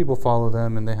growth, and people follow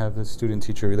them, and they have this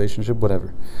student-teacher relationship,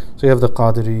 whatever. So you have the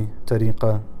Qadiri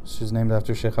Tariqa, which is named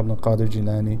after Shaykh Abdul Qadir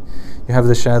Jilani. You have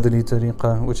the Shadili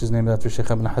Tariqa, which is named after Shaykh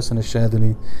Ibn Hassan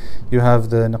al-Shadili. You have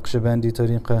the Naqshbandi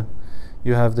Tariqa.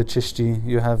 You have the Chishti.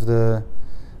 You have the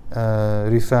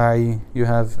Rifa'i. You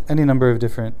have any number of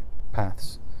different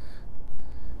paths.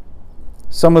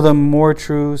 Some of them more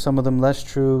true, some of them less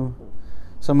true.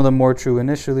 Some of them more true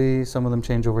initially, some of them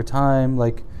change over time.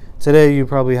 Like today you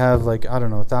probably have like, I don't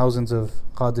know, thousands of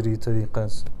Qadiri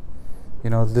tariqas.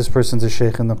 This person's a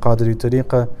Shaykh in the Qadiri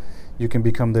tariqa. You can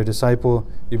become their disciple.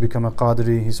 You become a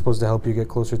Qadiri. He's supposed to help you get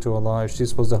closer to Allah. Or she's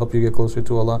supposed to help you get closer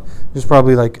to Allah. There's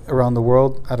probably like around the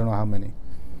world, I don't know how many.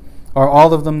 Are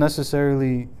all of them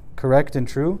necessarily correct and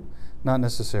true? Not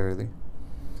necessarily.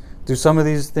 Do some of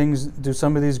these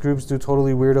groups do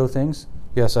totally weirdo things?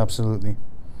 Yes, absolutely.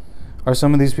 Are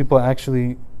some of these people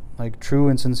actually like true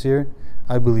and sincere?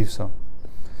 I believe so.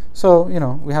 So,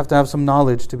 we have to have some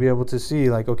knowledge to be able to see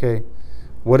like, okay,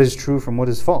 what is true from what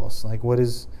is false? Like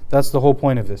that's the whole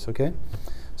point of this, okay?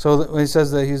 So when he says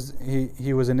that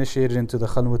he was initiated into the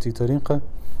Khalwati Tariqa,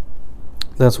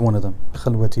 that's one of them,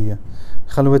 Khalwatiyya.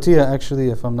 Khalwatiyya,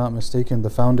 actually, if I'm not mistaken, the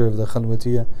founder of the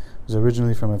Khalwatiyya was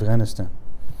originally from Afghanistan.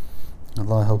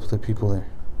 Allah help the people there.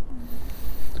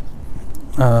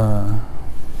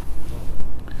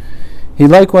 He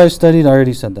likewise studied, I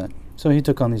already said that. So he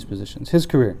took on these positions. His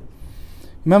career.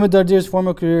 Imam al-Dardir's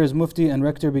formal career as Mufti and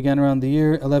Rector began around the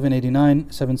year 1189,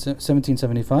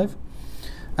 1775.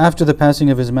 After the passing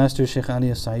of his master, Shaykh Ali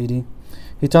al-Sa'idi,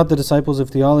 he taught the disciples of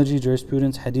theology,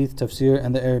 jurisprudence, hadith, tafsir,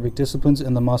 and the Arabic disciplines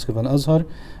in the Mosque of Al-Azhar.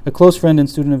 A close friend and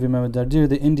student of Imam al-Dardir,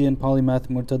 the Indian polymath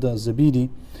Murtada al-Zabidi,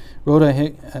 wrote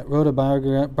a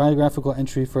biographical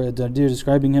entry for al-Dardir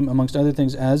describing him, amongst other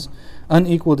things, as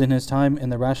unequaled in his time in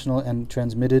the rational and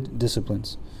transmitted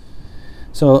disciplines.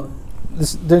 So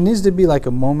there needs to be like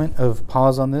a moment of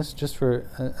pause on this, just for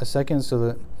a second, so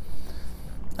that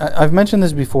I've mentioned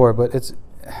this before, but it's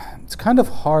kind of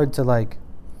hard to like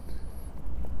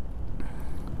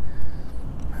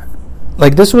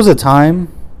this was a time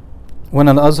when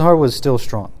Al-Azhar was still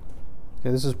strong.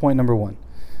 Okay, this is point number one.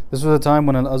 This was a time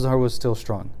when Al-Azhar was still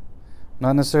strong.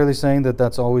 Not necessarily saying that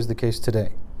that's always the case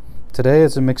today. Today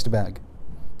it's a mixed bag.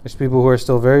 There's people who are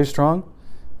still very strong.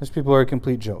 There's people who are a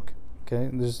complete joke. Okay,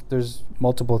 there's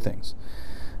multiple things.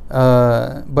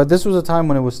 But this was a time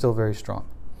when it was still very strong.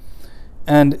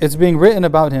 And it's being written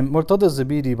about him. Murtada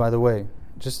Zabidi, by the way,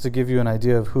 just to give you an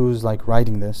idea of who's like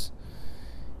writing this,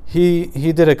 he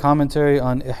did a commentary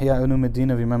on Ihya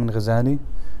Ulumuddin of Imam al-Ghazali.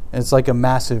 It's like a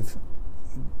massive,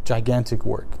 gigantic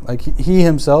work. Like he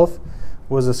himself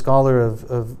was a scholar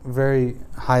of very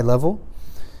high level.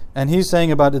 And he's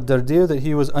saying about al-Dardir that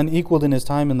he was unequaled in his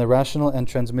time in the rational and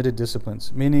transmitted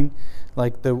disciplines, meaning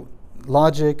like the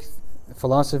logic,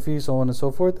 philosophy, so on and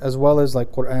so forth, as well as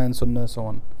like Quran, Sunnah, so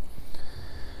on.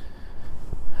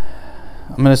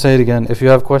 I'm going to say it again. If you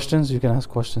have questions, you can ask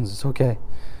questions. It's okay.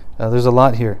 There's a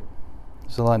lot here.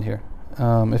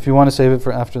 If you want to save it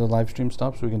for after the live stream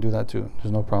stops, we can do that too.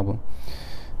 There's no problem.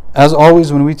 As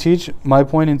always, when we teach, my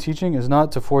point in teaching is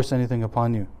not to force anything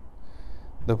upon you.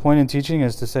 The point in teaching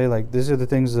is to say, like, these are the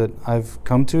things that I've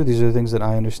come to, these are the things that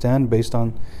I understand based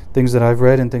on things that I've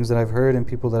read and things that I've heard and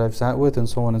people that I've sat with and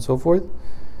so on and so forth.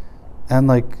 And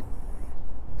like,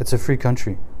 it's a free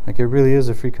country. Like, it really is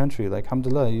a free country. Like,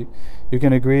 alhamdulillah, you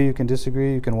can agree, you can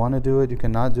disagree, you can want to do it, you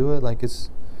can not do it. Like,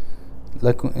 it's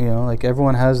like, you know, like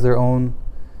everyone has their own.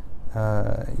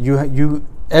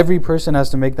 Every person has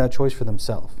to make that choice for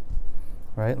themselves,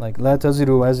 right? Like, la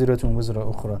taziru waziratun wizra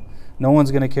ukhra. No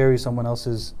one's going to carry someone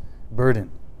else's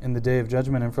burden in the day of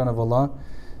judgment in front of Allah.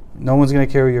 No one's going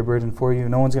to carry your burden for you.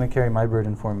 No one's going to carry my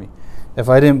burden for me. If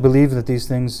I didn't believe that these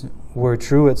things were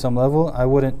true at some level, I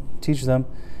wouldn't teach them.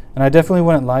 And I definitely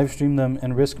wouldn't live stream them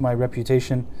and risk my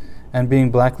reputation and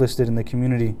being blacklisted in the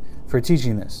community for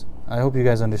teaching this. I hope you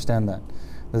guys understand that.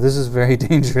 This is very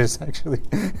dangerous, actually.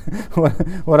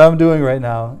 What I'm doing right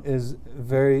now is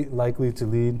very likely to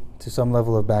lead to some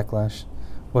level of backlash,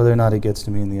 whether or not it gets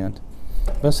to me in the end.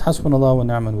 Bas hasbunallah wa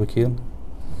ni'mal wakeel.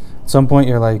 At some point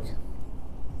you're like,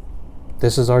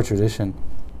 this is our tradition.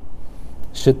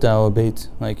 Shitta wa bait.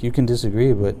 Like, you can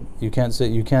disagree, but you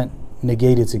can't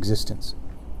negate its existence.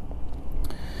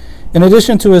 In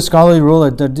addition to his scholarly role,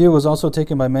 al-Dardir was also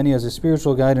taken by many as a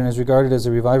spiritual guide and is regarded as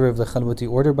a reviver of the Khalwati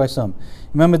order by some.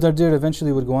 Imam al-Dardir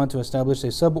eventually would go on to establish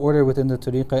a sub-order within the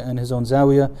Tariqah and his own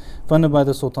Zawiyah, funded by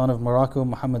the Sultan of Morocco,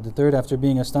 Muhammad III, after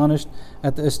being astonished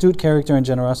at the astute character and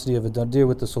generosity of al-Dardir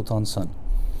with the Sultan's son.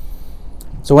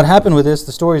 So what happened with this,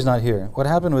 the story's not here. What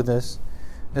happened with this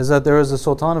is that there was a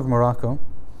Sultan of Morocco.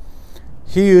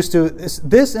 He used to,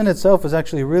 this in itself is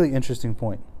actually a really interesting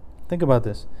point. Think about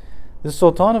this. The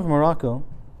Sultan of Morocco,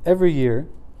 every year,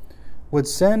 would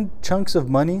send chunks of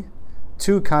money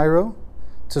to Cairo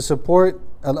to support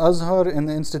Al-Azhar and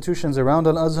the institutions around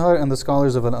Al-Azhar and the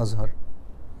scholars of Al-Azhar.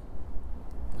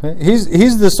 Okay?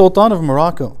 He's the Sultan of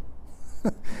Morocco.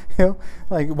 You know,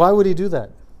 like, why would he do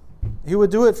that? He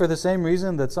would do it for the same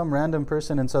reason that some random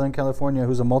person in Southern California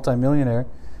who's a multimillionaire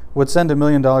would send $1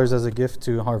 million as a gift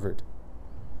to Harvard.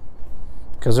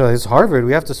 Because it's Harvard,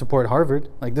 we have to support Harvard.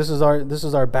 Like, this is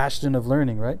our bastion of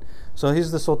learning, right? So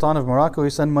he's the Sultan of Morocco.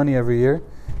 He sent money every year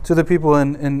to the people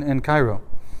in Cairo.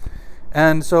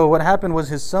 And so what happened was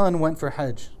his son went for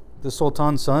Hajj. The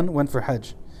Sultan's son went for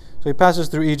Hajj. So he passes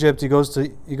through Egypt. He goes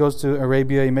to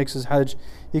Arabia. He makes his Hajj.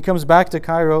 He comes back to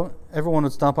Cairo. Everyone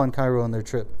would stop on Cairo on their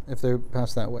trip if they're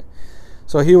passed that way.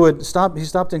 So he would stop. He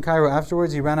stopped in Cairo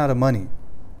afterwards. He ran out of money.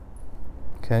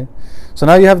 Okay, so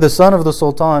now you have the son of the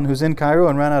Sultan who's in Cairo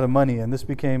and ran out of money, and this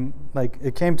became like,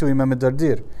 it came to Imam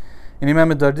al-Dardir, and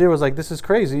Imam al-Dardir was like, this is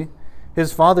crazy.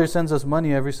 His father sends us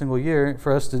money every single year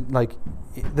for us to, like,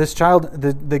 this child,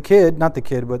 the kid, not the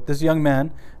kid, but this young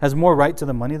man has more right to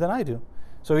the money than I do.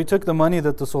 So he took the money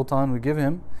that the Sultan would give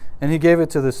him and he gave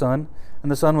it to the son,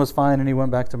 and the son was fine and he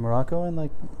went back to Morocco, and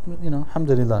like, you know,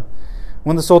 alhamdulillah.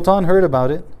 When the Sultan heard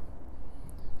about it,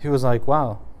 he was like,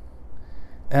 wow.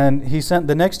 And he sent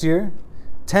the next year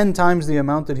 10 times the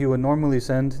amount that he would normally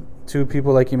send to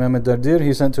people like Imam al-Dardir.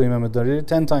 He sent to Imam al-Dardir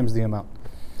 10 times the amount.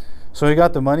 So he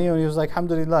got the money and he was like,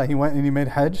 alhamdulillah. He went and he made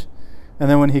Hajj. And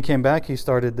then when he came back, he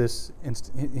started this,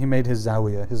 he made his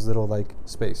Zawiyah, his little like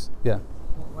space. Yeah.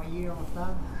 What year was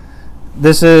that?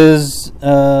 This is,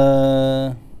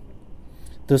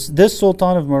 this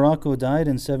Sultan of Morocco died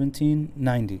in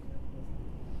 1790.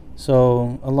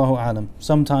 So, Allahu Alam,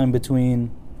 sometime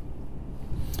between...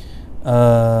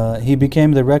 he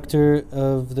became the rector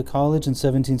of the college in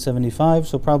 1775,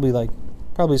 so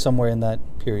probably somewhere in that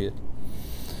period.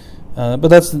 But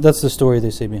that's the story they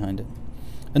say behind it.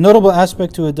 A notable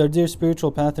aspect to al-Dardir's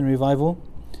spiritual path and revival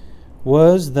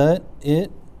was that it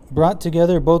brought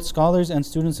together both scholars and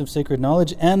students of sacred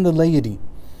knowledge and the laity.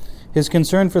 His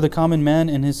concern for the common man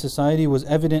in his society was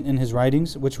evident in his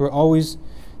writings, which were always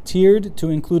tiered to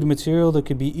include material that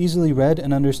could be easily read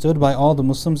and understood by all the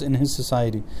Muslims in his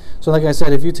society. So like I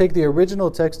said, if you take the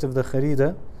original text of the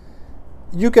Kharida,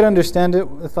 you could understand it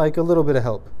with like a little bit of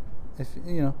help.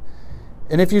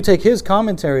 And if you take his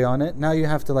commentary on it, now you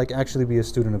have to like actually be a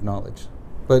student of knowledge.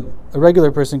 But a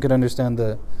regular person could understand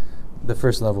the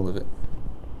first level of it.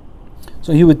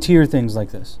 So he would tier things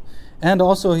like this. And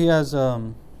also he has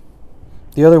the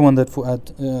other one that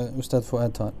Ustad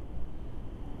Fuad taught.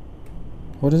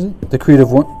 What is it? The Creed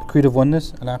of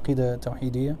Oneness, Al-Aqidah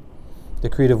Tawheediyah. The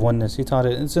Creed of Oneness. He taught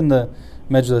it. It's in the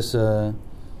Majlis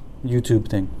YouTube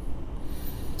thing.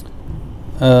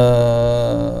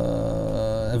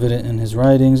 Evident in his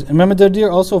writings. Imam al-Dardir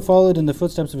also followed in the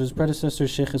footsteps of his predecessors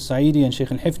Shaykh al-Sa'idi and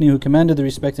Shaykh al-Hifni, who commanded the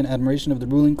respect and admiration of the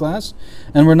ruling class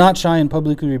and were not shy in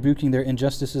publicly rebuking their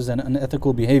injustices and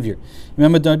unethical behavior.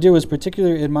 Imam al-Dardir was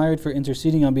particularly admired for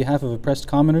interceding on behalf of oppressed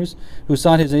commoners who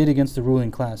sought his aid against the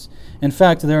ruling class. In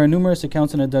fact, there are numerous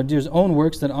accounts in al-Dardir's own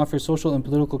works that offer social and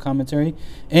political commentary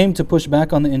aimed to push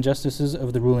back on the injustices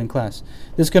of the ruling class.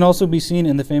 This can also be seen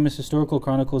in the famous historical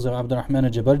chronicles of Abdurrahman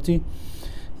al-Jabarti.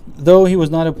 Though he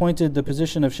was not appointed the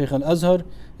position of Shaykh al-Azhar,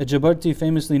 al-Jabarti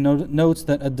famously notes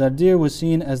that al-Dardir was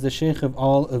seen as the Shaykh of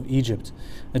all of Egypt.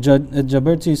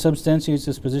 Al-Jabarti substantiates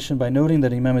this position by noting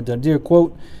that Imam al-Dardir,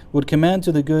 quote, would command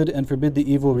to the good and forbid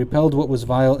the evil, repelled what was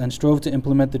vile, and strove to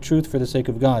implement the truth for the sake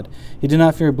of God. He did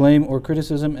not fear blame or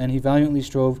criticism, and he valiantly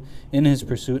strove in his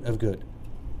pursuit of good.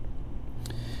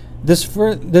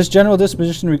 This general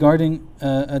disposition regarding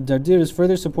al-Dardir is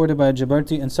further supported by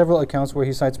al-Jabarti in several accounts where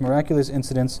he cites miraculous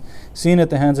incidents seen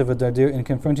at the hands of al-Dardir in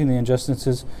confronting the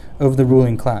injustices of the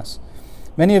ruling class.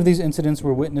 Many of these incidents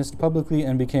were witnessed publicly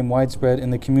and became widespread in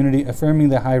the community, affirming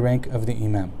the high rank of the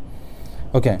Imam.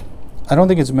 Okay, I don't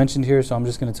think it's mentioned here, so I'm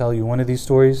just going to tell you one of these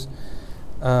stories.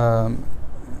 Keep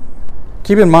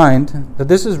in mind that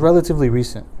this is relatively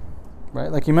recent,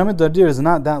 right? Like Imam al-Dardir is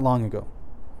not that long ago.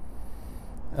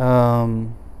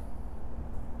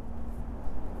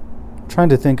 Trying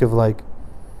to think of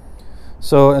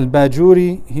so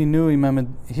al-Bajuri, he knew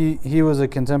he was a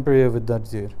contemporary of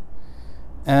al-Dardir,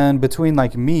 and between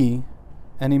me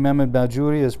and Imam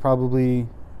al-Bajuri is probably,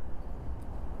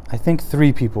 I think,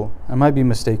 3 people. I might be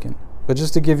mistaken, but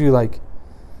just to give you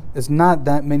it's not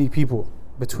that many people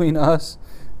between us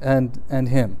and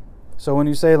him. So when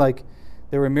you say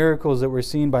there were miracles that were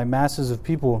seen by masses of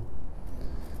people,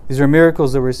 these are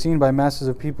miracles that were seen by masses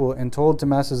of people and told to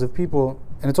masses of people,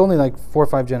 and it's only 4 or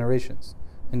 5 generations,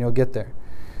 and you'll get there.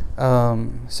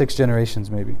 6 generations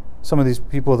maybe. Some of these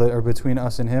people that are between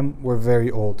us and him were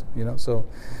very old, so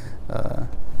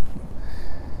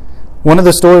one of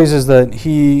the stories is that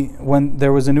when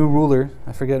there was a new ruler,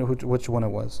 I forget which one it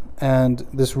was, and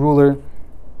this ruler,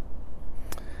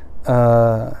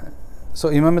 so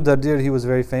Imam al-Dardir, he was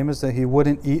very famous that he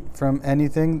wouldn't eat from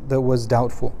anything that was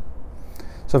doubtful.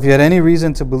 So if he had any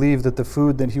reason to believe that the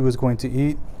food that he was going to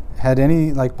eat had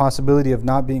any possibility of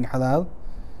not being halal,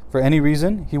 for any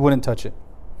reason, he wouldn't touch it.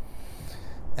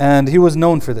 And he was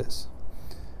known for this.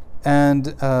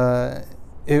 And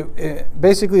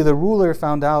basically the ruler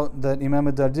found out that Imam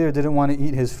al-Dardir didn't want to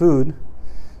eat his food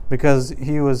because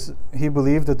he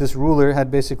believed that this ruler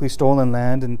had basically stolen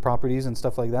land and properties and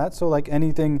stuff like that. So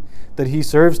anything that he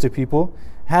serves to people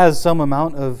has some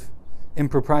amount of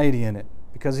impropriety in it,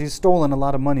 because he's stolen a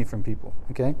lot of money from people.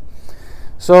 Okay,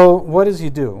 so what does he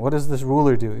do? What does this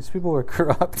ruler do? These people were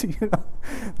corrupt.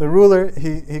 The ruler,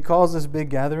 he calls this big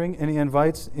gathering and he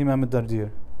invites Imam al-Dardir.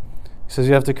 He says,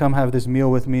 you have to come have this meal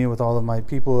with me, with all of my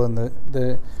people and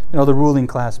the ruling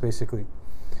class, basically.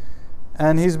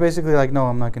 And he's basically no,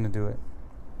 I'm not going to do it.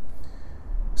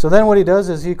 So then what he does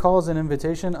is he calls an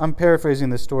invitation. I'm paraphrasing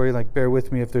this story, bear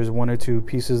with me if there's 1 or 2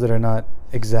 pieces that are not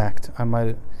exact.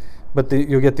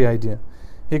 You'll get the idea.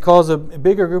 He calls a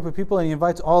bigger group of people and he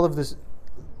invites all of this,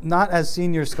 not as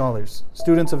senior scholars,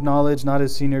 students of knowledge, not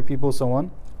as senior people, so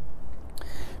on.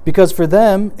 Because for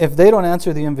them, if they don't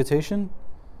answer the invitation,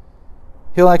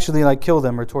 he'll actually kill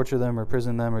them or torture them or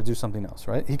prison them or do something else,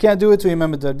 right? He can't do it to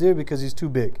Imam al-Dardir because he's too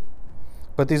big.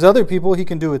 But these other people, he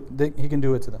can do it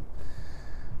to them.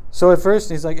 So at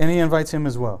first, and he invites him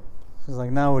as well. He's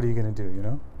now what are you going to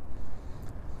do,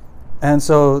 And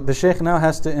so the sheikh now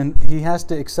has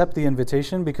to accept the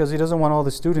invitation because he doesn't want all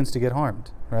the students to get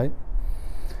harmed, right?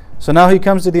 So now he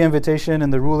comes to the invitation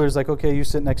and the ruler's okay, you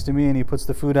sit next to me, and he puts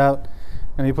the food out,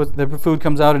 and the food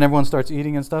comes out and everyone starts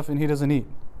eating and stuff, and he doesn't eat.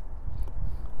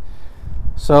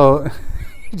 So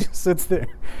he just sits there,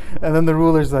 and then the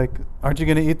ruler's aren't you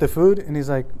going to eat the food? And he's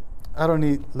I don't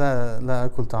eat, la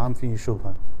akul ta'am fi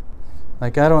shubha.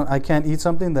 Like I can't eat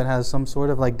something that has some sort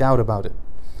of like doubt about it.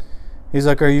 He's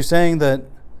like, are you saying that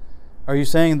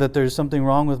there's something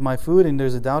wrong with my food and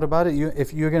there's a doubt about it?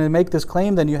 If you're going to make this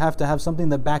claim, then you have to have something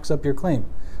that backs up your claim.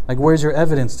 Like, where's your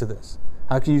evidence to this?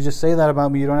 How can you just say that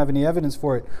about me? You don't have any evidence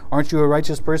for it. Aren't you a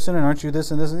righteous person? And aren't you this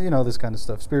and this? And, this kind of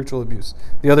stuff. Spiritual abuse.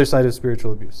 The other side of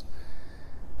spiritual abuse.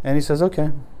 And he says,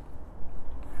 okay.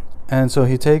 And so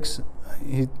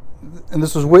and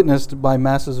this was witnessed by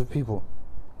masses of people.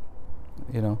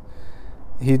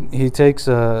 He takes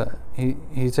a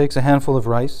handful of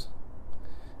rice,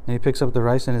 and he picks up the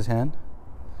rice in his hand,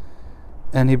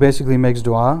 and he basically makes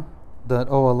dua that,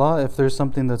 oh Allah, if there's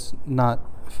something that's not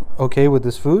okay with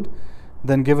this food,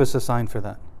 then give us a sign for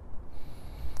that.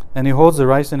 And he holds the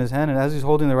rice in his hand, and as he's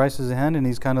holding the rice in his hand and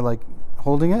he's kind of like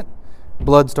holding it,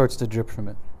 blood starts to drip from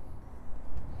it.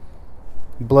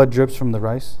 Blood drips from the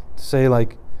rice. Say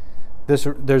like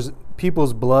there's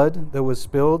people's blood that was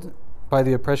spilled by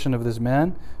the oppression of this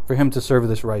man for him to serve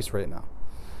this rice right now.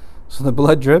 So the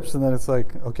blood drips, and then it's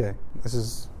like, okay,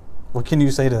 what can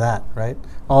you say to that, right?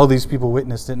 All these people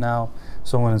witnessed it now,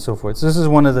 so on and so forth. So this is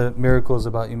one of the miracles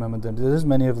about Imam al-Dardir. There's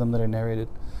many of them that are narrated.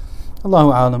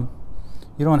 Allahu A'lam.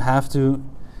 You don't have to.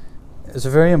 It's a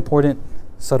very important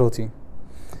subtlety.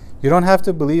 You don't have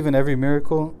to believe in every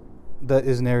miracle that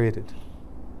is narrated.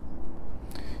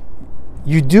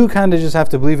 You do kind of just have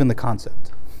to believe in the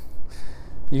concept.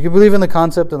 You can believe in the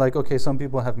concept that, like, okay, some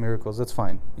people have miracles. That's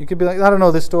fine. You could be like, I don't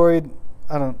know this story.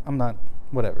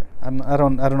 Whatever. I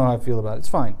don't know how I feel about it. It's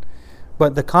fine.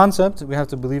 But the concept, we have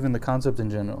to believe in the concept in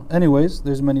general. Anyways,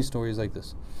 there's many stories like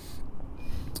this.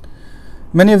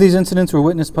 Many of these incidents were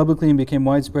witnessed publicly and became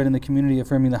widespread in the community,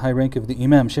 affirming the high rank of the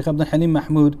Imam. Shaykh Abdul Halim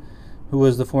Mahmoud, who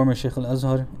was the former Shaykh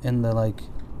al-Azhar in the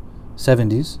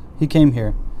 70s, he came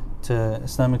here to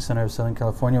Islamic Center of Southern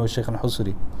California with Shaykh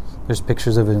al-Husri. There's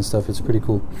pictures of it and stuff. It's pretty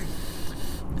cool.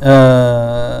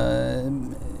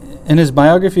 In his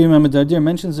biography, Imam al-Dardir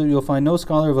mentions that you'll find no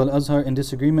scholar of al-Azhar in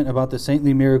disagreement about the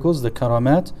saintly miracles, the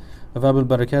karamat, of Abu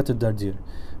al-Barakat al-Dardir,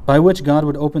 by which God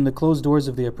would open the closed doors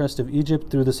of the oppressed of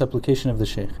Egypt through the supplication of the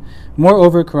Shaykh.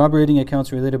 Moreover, corroborating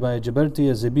accounts related by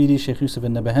Jabarti, Zabidi, Shaykh Yusuf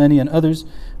al-Nabahani, and others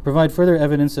provide further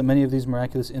evidence that many of these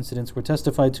miraculous incidents were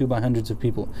testified to by hundreds of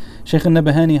people. Shaykh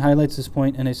al-Nabahani highlights this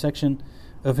point in a section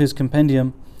of his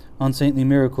compendium on saintly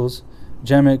miracles,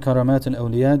 Jami' Karamat and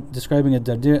Awliya, describing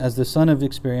al-Dardir as the son of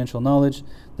experiential knowledge,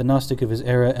 the Gnostic of his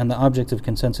era, and the object of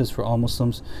consensus for all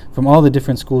Muslims from all the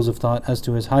different schools of thought as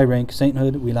to his high rank,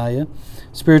 sainthood, wilaya,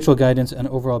 spiritual guidance, and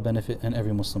overall benefit in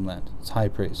every Muslim land. It's high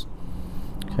praise.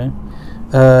 Okay.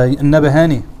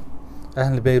 Nabahani,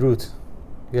 Ahl Beirut.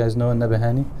 You guys know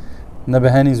Nabahani?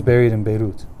 Nabahani is buried in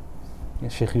Beirut.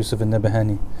 Shaykh Yusuf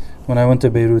al-Nabahani. When I went to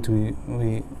Beirut, we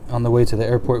on the way to the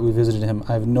airport, we visited him.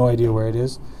 I have no idea where it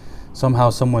is.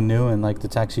 Somehow someone knew, and the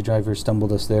taxi driver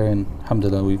stumbled us there, and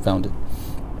alhamdulillah, we found it.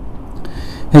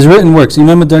 His written works.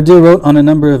 Imam al-Dardir wrote on a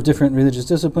number of different religious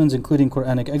disciplines, including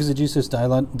Quranic exegesis,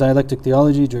 dialectic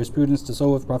theology, jurisprudence,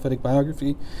 tasawwuf, prophetic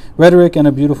biography, rhetoric, and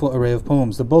a beautiful array of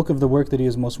poems. The bulk of the work that he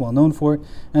is most well known for,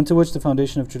 and to which the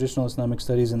foundation of traditional Islamic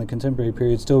studies in the contemporary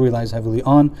period still relies heavily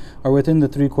on, are within the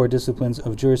three core disciplines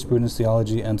of jurisprudence,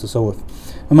 theology, and tasawwuf.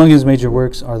 Among his major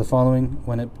works are the following.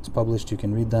 When it's published, you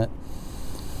can read that.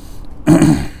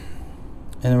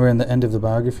 And we're in the end of the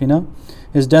biography now.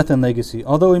 His death and legacy.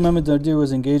 Although Imam al-Dardir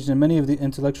was engaged in many of the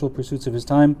intellectual pursuits of his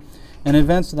time and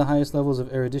advanced to the highest levels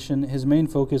of erudition, his main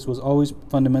focus was always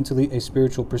fundamentally a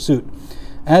spiritual pursuit,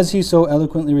 as he so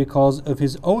eloquently recalls of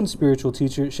his own spiritual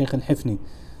teacher, Shaykh al-Hifni.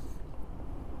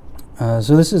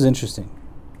 So this is interesting.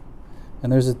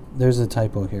 And there's a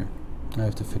typo here. I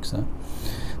have to fix that.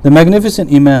 The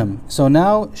magnificent Imam. So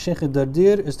now Shaykh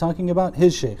al-Dardir is talking about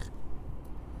his Shaykh.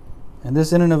 And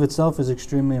this in and of itself is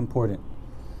extremely important.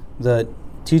 That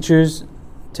teachers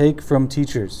take from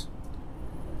teachers.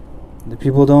 The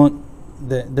people don't.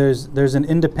 There's an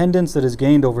independence that is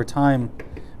gained over time,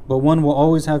 but one will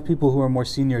always have people who are more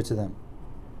senior to them.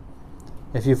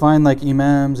 If you find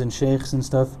imams and shaykhs and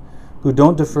stuff who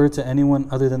don't defer to anyone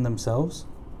other than themselves,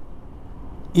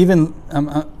 even and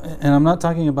I'm not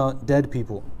talking about dead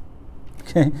people.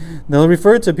 Okay, they'll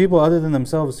refer to people other than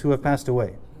themselves who have passed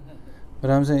away. But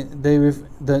I'm saying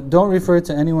that don't refer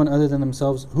to anyone other than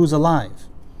themselves who's alive.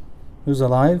 Who's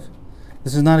alive?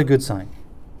 This is not a good sign.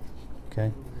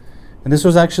 Okay? And this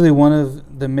was actually one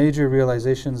of the major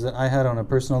realizations that I had on a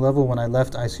personal level when I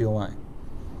left ICOI.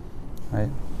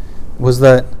 Right? Was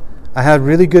that I had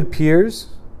really good peers,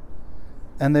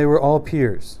 and they were all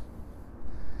peers.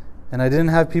 And I didn't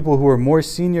have people who were more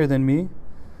senior than me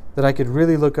that I could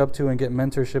really look up to and get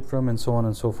mentorship from, and so on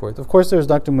and so forth. Of course, there's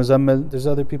Dr. Muzammil, there's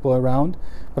other people around,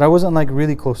 but I wasn't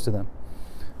really close to them.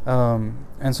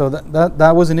 And so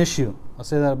that was an issue. I'll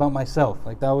say that about myself.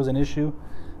 Like that was an issue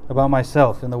about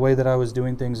myself and the way that I was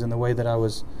doing things and the way that I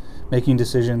was making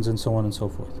decisions and so on and so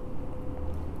forth.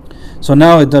 So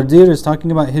now al-Dardir is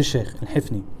talking about his Shaykh,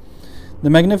 al-Hifni. The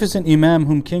magnificent Imam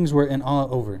whom kings were in awe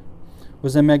over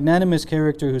was a magnanimous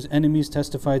character whose enemies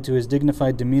testified to his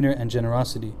dignified demeanor and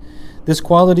generosity. This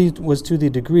quality was to the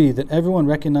degree that everyone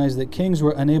recognized that kings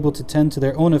were unable to tend to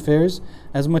their own affairs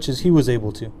as much as he was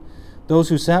able to. Those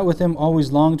who sat with him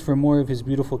always longed for more of his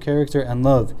beautiful character and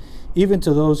love, even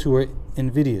to those who were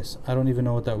invidious. I don't even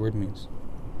know what that word means.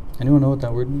 Anyone know what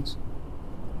that word means?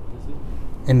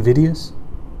 Invidious?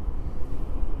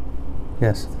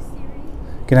 Yes.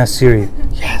 You can ask Siri.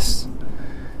 Yes.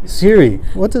 Siri,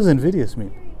 what does invidious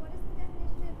mean?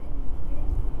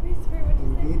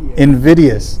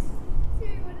 Invidious.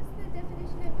 Siri, what is the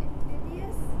definition of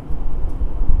invidious?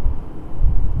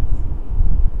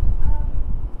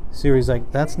 Siri's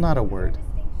like, that's not a word.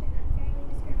 Distinction,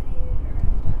 unfairly discriminated or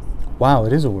unjust. Wow,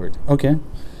 it is a word. Okay.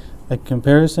 A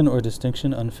comparison or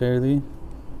distinction unfairly.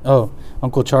 Oh,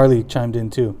 Uncle Charlie chimed in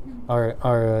too.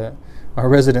 Our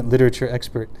resident literature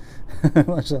expert.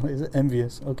 He's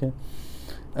envious. Okay.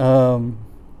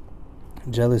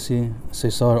 Jealousy.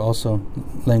 Cesar also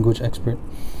language expert.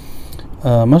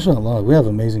 MashaAllah, we have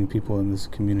amazing people in this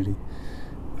community.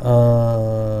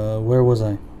 Where was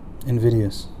I?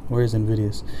 Invidious. Where is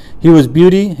invidious? He was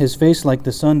beauty, his face like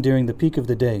the sun during the peak of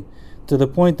the day, to the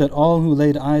point that all who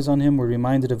laid eyes on him were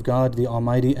reminded of God, the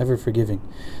Almighty, ever forgiving.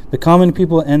 The common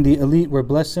people and the elite were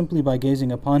blessed simply by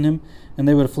gazing upon him, and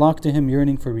they would flock to him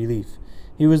yearning for relief.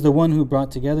 He was the one who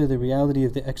brought together the reality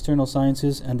of the external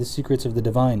sciences and the secrets of the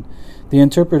divine, the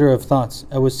interpreter of thoughts,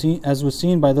 as was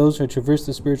seen by those who had traversed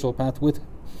the spiritual path with him.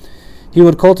 He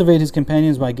would cultivate his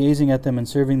companions by gazing at them and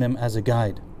serving them as a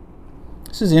guide.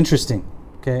 This is interesting.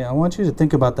 Okay, I want you to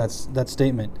think about that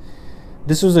statement.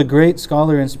 This was a great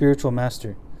scholar and spiritual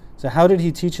master. So how did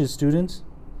he teach his students?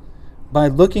 By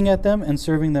looking at them and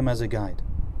serving them as a guide.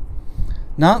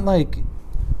 Not like,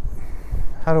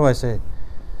 how do I say it?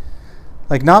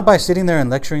 Like not by sitting there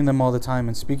and lecturing them all the time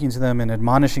and speaking to them and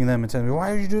admonishing them and telling them,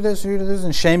 why did you do this, you do this,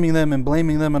 and shaming them and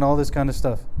blaming them and all this kind of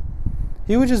stuff.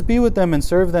 He would just be with them and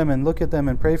serve them and look at them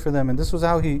and pray for them, and this was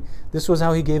how he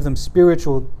gave them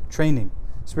spiritual training.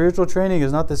 Spiritual training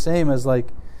is not the same as like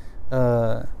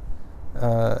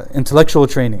intellectual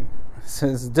training.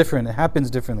 It's different. It happens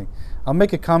differently. I'll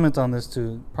make a comment on this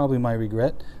to probably my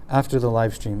regret after the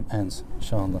live stream ends,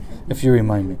 inshallah, if you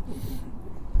remind me.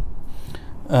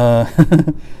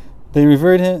 They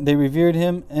revered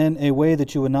him in a way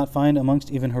that you would not find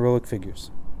amongst even heroic figures.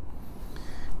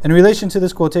 In relation to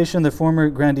this quotation, the former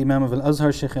Grand Imam of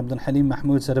Al-Azhar, Shaykh Abdul Halim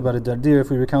Mahmud, said about al-Dardir,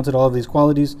 if we recounted all of these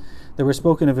qualities that were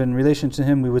spoken of in relation to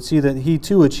him, we would see that he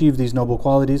too achieved these noble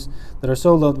qualities that are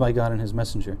so loved by God and His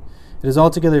Messenger. It is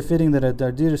altogether fitting that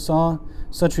al-Dardir saw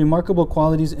such remarkable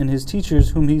qualities in his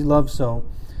teachers whom he loved so,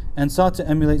 and sought to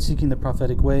emulate seeking the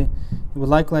prophetic way. He would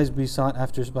likewise be sought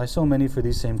after by so many for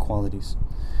these same qualities.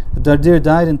 Al-Dardir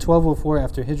died in 1204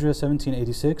 after Hijrah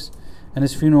 1786, and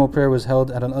his funeral prayer was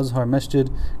held at Al-Azhar Masjid,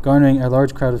 garnering a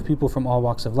large crowd of people from all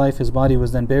walks of life. His body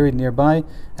was then buried nearby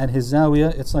at his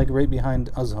Zawiyah. It's like right behind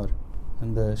Azhar,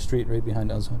 in the street right behind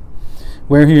Azhar,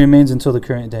 where he remains until the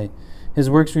current day. His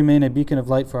works remain a beacon of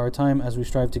light for our time as we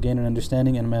strive to gain an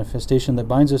understanding and a manifestation that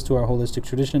binds us to our holistic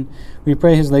tradition. We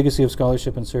pray his legacy of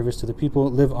scholarship and service to the people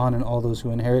live on in all those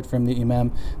who inherit from the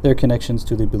Imam their connections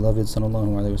to the beloved Sallallahu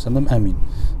Alaihi Wasallam. Ameen.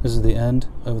 This is the end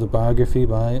of the biography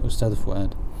by Ustad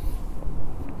Fuad.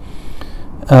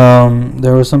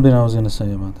 There was something I was going to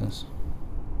say about this.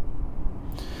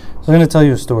 So I'm going to tell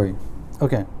you a story.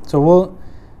 Okay, so we'll,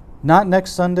 not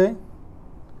next Sunday,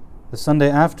 the Sunday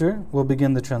after, we'll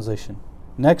begin the translation.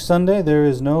 Next Sunday, there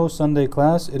is no Sunday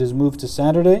class. It is moved to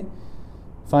Saturday.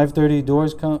 5:30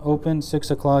 doors open,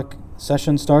 6 o'clock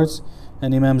session starts,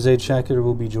 and Imam Zaid Shakir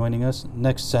will be joining us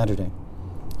next Saturday.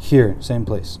 Here, same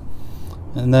place.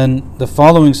 And then the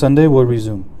following Sunday, we'll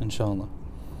resume, inshallah.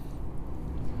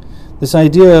 This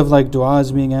idea of like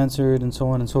du'as being answered and so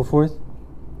on and so forth.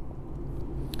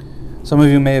 Some of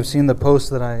you may have seen the post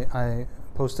that I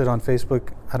posted on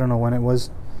Facebook. I don't know when it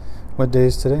was. What day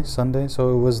is today? Sunday.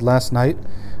 So it was last night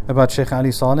about Shaykh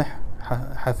Ali Saleh,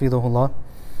 Hafidhullah.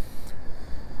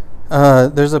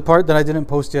 There's a part that I didn't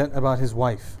post yet about his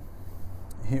wife,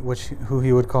 who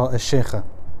he would call a Shaykha.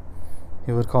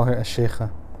 He would call her a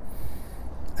Shaykha.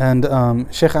 And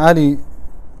Shaykh Ali,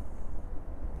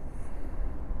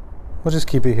 we'll just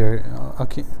keep it here.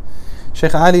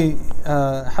 Shaykh Ali,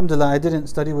 alhamdulillah, I didn't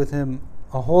study with him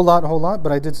a whole lot,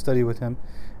 but I did study with him.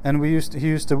 And he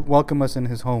used to welcome us in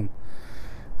his home.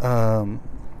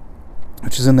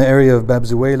 which is in the area of Bab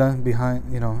Zuwayla,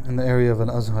 behind, in the area of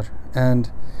Al-Azhar.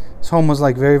 And his home was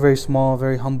like very, very small,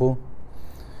 very humble.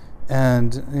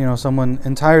 And, someone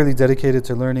entirely dedicated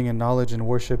to learning and knowledge and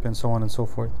worship and so on and so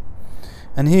forth.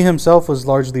 And he himself is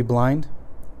largely blind.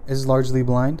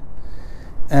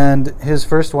 And his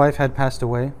first wife had passed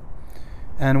away.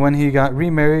 And when he got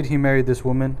remarried, he married this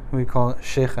woman who we call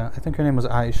Shaykha. I think her name was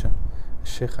Aisha.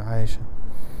 Shaykha Aisha.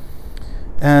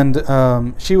 And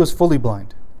she was fully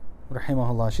blind.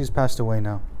 Rahimahullah. She's passed away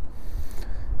now.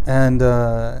 And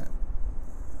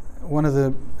one of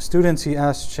the students, he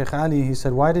asked Shaykh Ali, he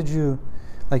said, why did you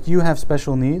have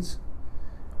special needs?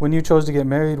 When you chose to get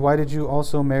married, why did you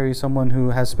also marry someone who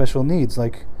has special needs?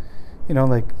 How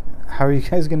are you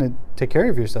guys going to take care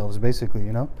of yourselves,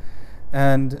 basically,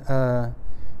 And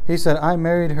he said, I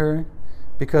married her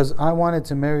because I wanted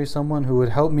to marry someone who would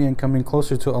help me in coming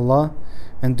closer to Allah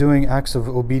and doing acts of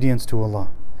obedience to Allah.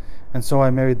 And so I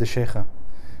married the Shaykha.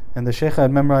 And the Shaykha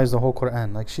had memorized the whole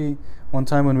Quran. One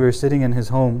time when we were sitting in his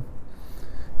home,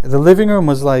 the living room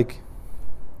was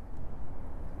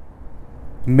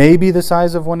maybe the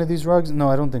size of one of these rugs. No,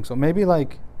 I don't think so. Maybe I'm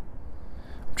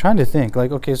trying to think.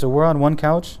 Okay, so we're on one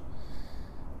couch,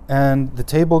 and the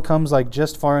table comes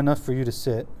just far enough for you to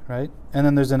sit, right? And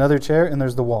then there's another chair, and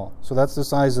there's the wall. So that's the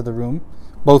size of the room,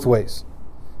 both ways.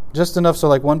 Just enough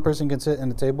so one person can sit in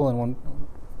the table and one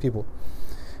people.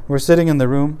 We're sitting in the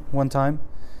room one time,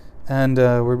 and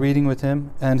we're reading with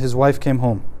him, and his wife came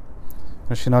home.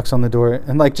 And she knocks on the door,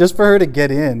 and just for her to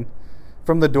get in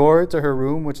from the door to her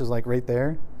room, which is right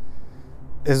there,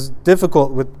 is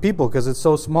difficult with people because it's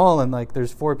so small, and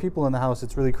there's 4 people in the house.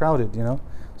 It's really crowded,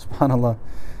 SubhanAllah.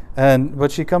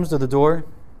 But she comes to the door,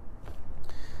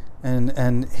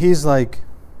 and he's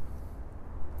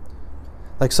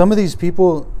some of these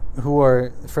people who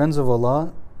are friends of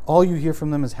Allah, all you hear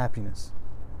from them is happiness.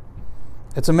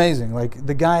 It's amazing.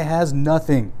 The guy has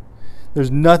nothing.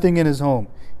 There's nothing in his home.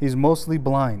 He's mostly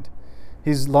blind.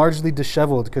 He's largely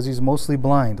disheveled because he's mostly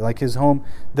blind. His home,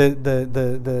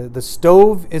 the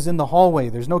stove is in the hallway.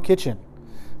 There's no kitchen.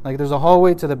 There's a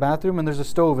hallway to the bathroom, and there's a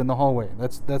stove in the hallway.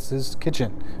 That's his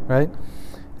kitchen, right?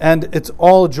 And it's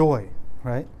all joy,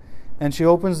 right? And she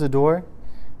opens the door,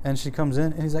 and she comes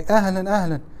in, and he's like, Ahlan,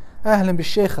 ahlan, ahlan bi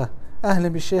shaykha,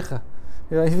 ahlan bi shaykha.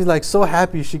 He's so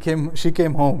happy she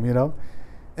came home,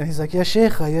 And he's like, Ya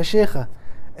shaykha, ya shaykha,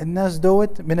 الناس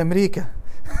دوت من أمريكا.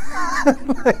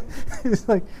 He's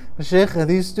like, Shaykha,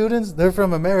 these students, they're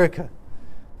from America.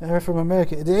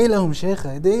 ادعي لهم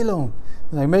شيخة, ادعي لهم.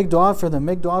 Make dua for them,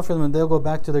 and they'll go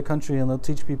back to their country and they'll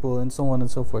teach people and so on and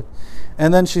so forth.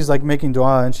 And then she's making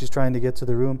dua, and she's trying to get to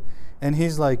the room, and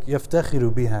he's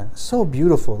يفتخر بها. So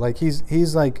beautiful.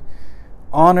 He's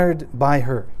honored by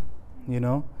her,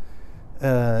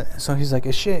 So he's like,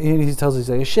 he tells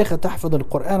her, الشيخة تحفظ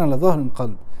القرآن على ظهر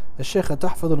القلب. الشيخة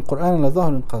تحفظ القرآن على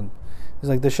ظهر القلب. He's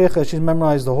like, the Shaykha, she's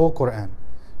memorized the whole Quran.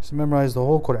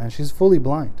 She's fully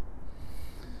blind.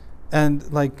 And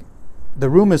the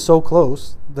room is so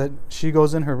close that she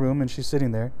goes in her room and she's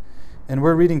sitting there, and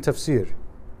we're reading Tafsir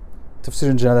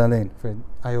al-Jalalain for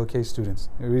IOK students.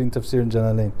 We're reading Tafsir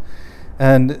al-Jalalain.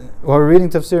 And while we're reading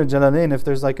Tafsir al-Jalalain, if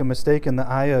there's a mistake in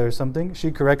the ayah or something,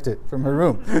 she corrects it from her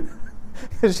room.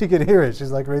 She could hear it. She's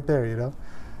right there,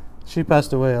 She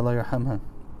passed away, Allah yarhamha.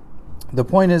 The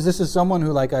point is, this is someone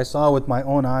who, I saw with my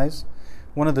own eyes.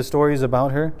 One of the stories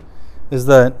about her is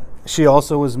that she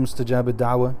also was mustajab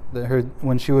ad-da'wah, that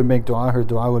when she would make dua, her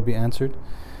dua would be answered.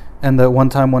 And that one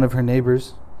time one of her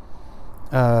neighbors,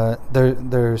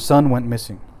 their son went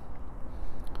missing.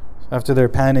 After they're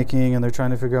panicking and they're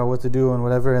trying to figure out what to do and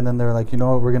whatever, and then they're like,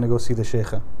 we're going to go see the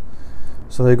Shaykha.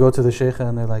 So they go to the Shaykha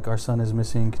and they're like, our son is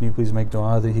missing, can you please make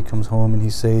dua that he comes home and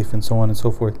he's safe, and so on and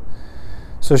so forth.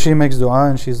 So she makes dua,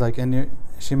 and she's like,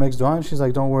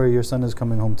 don't worry, your son is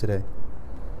coming home today.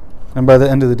 And by the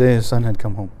end of the day, his son had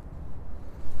come home.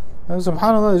 And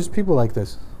subhanAllah, there's people like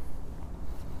this.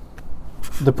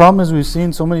 The problem is, we've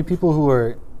seen so many people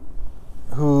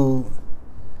who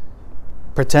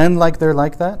pretend like they're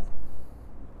like that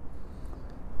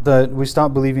we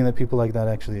stop believing that people like that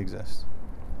actually exist.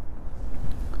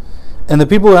 And the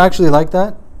people who are actually like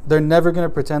that, they're never going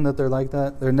to pretend that they're like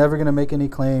that. They're never going to make any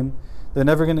claim. They're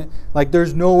never going to,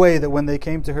 there's no way that when they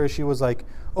came to her, she was like,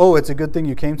 oh, it's a good thing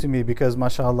you came to me because,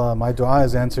 mashallah, my dua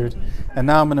is answered, and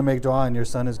now I'm going to make dua and your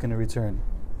son is going to return.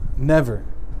 Never,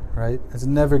 right? It's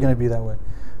never going to be that way.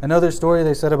 Another story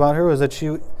they said about her was that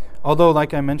she, although,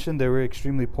 like I mentioned, they were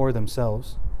extremely poor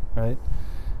themselves, right?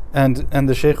 And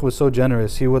the Shaykh was so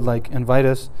generous, he would invite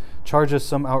us, charge us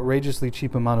some outrageously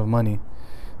cheap amount of money,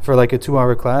 for like a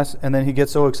 2-hour class, and then he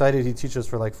gets so excited he teaches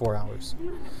for like 4 hours.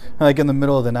 Like in the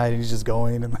middle of the night, and he's just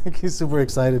going, and like he's super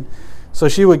excited. So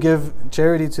she would give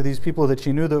charity to these people that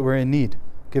she knew that were in need,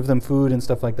 give them food and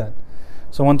stuff like that.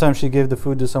 So one time she gave the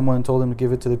food to someone and told them to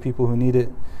give it to the people who need it.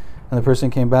 And the person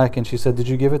came back and she said, "Did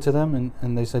you give it to them?"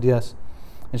 And they said, "Yes."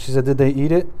 And she said, "Did they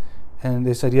eat it?" And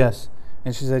they said, "Yes."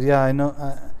 And she said, "Yeah, I know."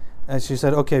 And she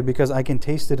said, "Okay, because I can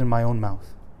taste it in my own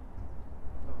mouth."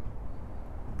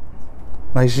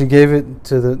 Like she gave it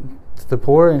to the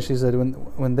poor, and she said,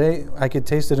 I could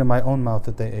taste it in my own mouth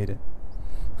that they ate it.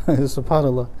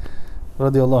 Subhanallah.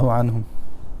 Radiallahu anhum.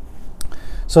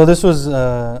 So this was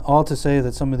all to say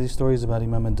that some of these stories about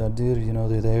Imam al-Dardir,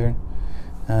 they're there,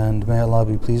 and may Allah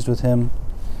be pleased with him.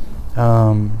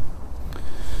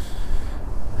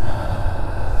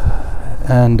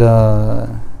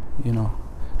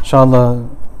 Inshallah,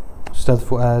 Ustad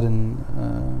Fuad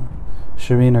and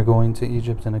Shireen are going to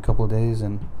Egypt in a couple of days,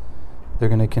 and they're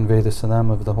going to convey the salam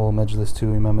of the whole Majlis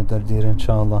to Imam al-Dardir,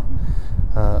 inshallah,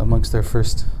 amongst their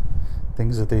first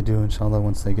things that they do, inshallah,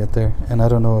 once they get there. And I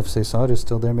don't know if Saysar is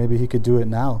still there. Maybe he could do it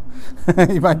now.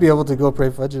 He might be able to go pray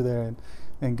Fajr there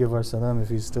and give our salam if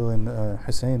he's still in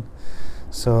Hussein.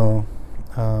 So,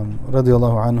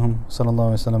 radiallahu anhum,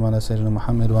 sallallahu wa sallam ala Sayyidina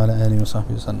Muhammad wa ala alihi wa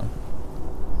sahbihi wa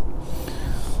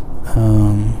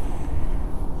sallam.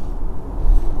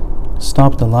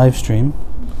 Stop the live stream,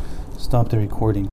 stop the recording.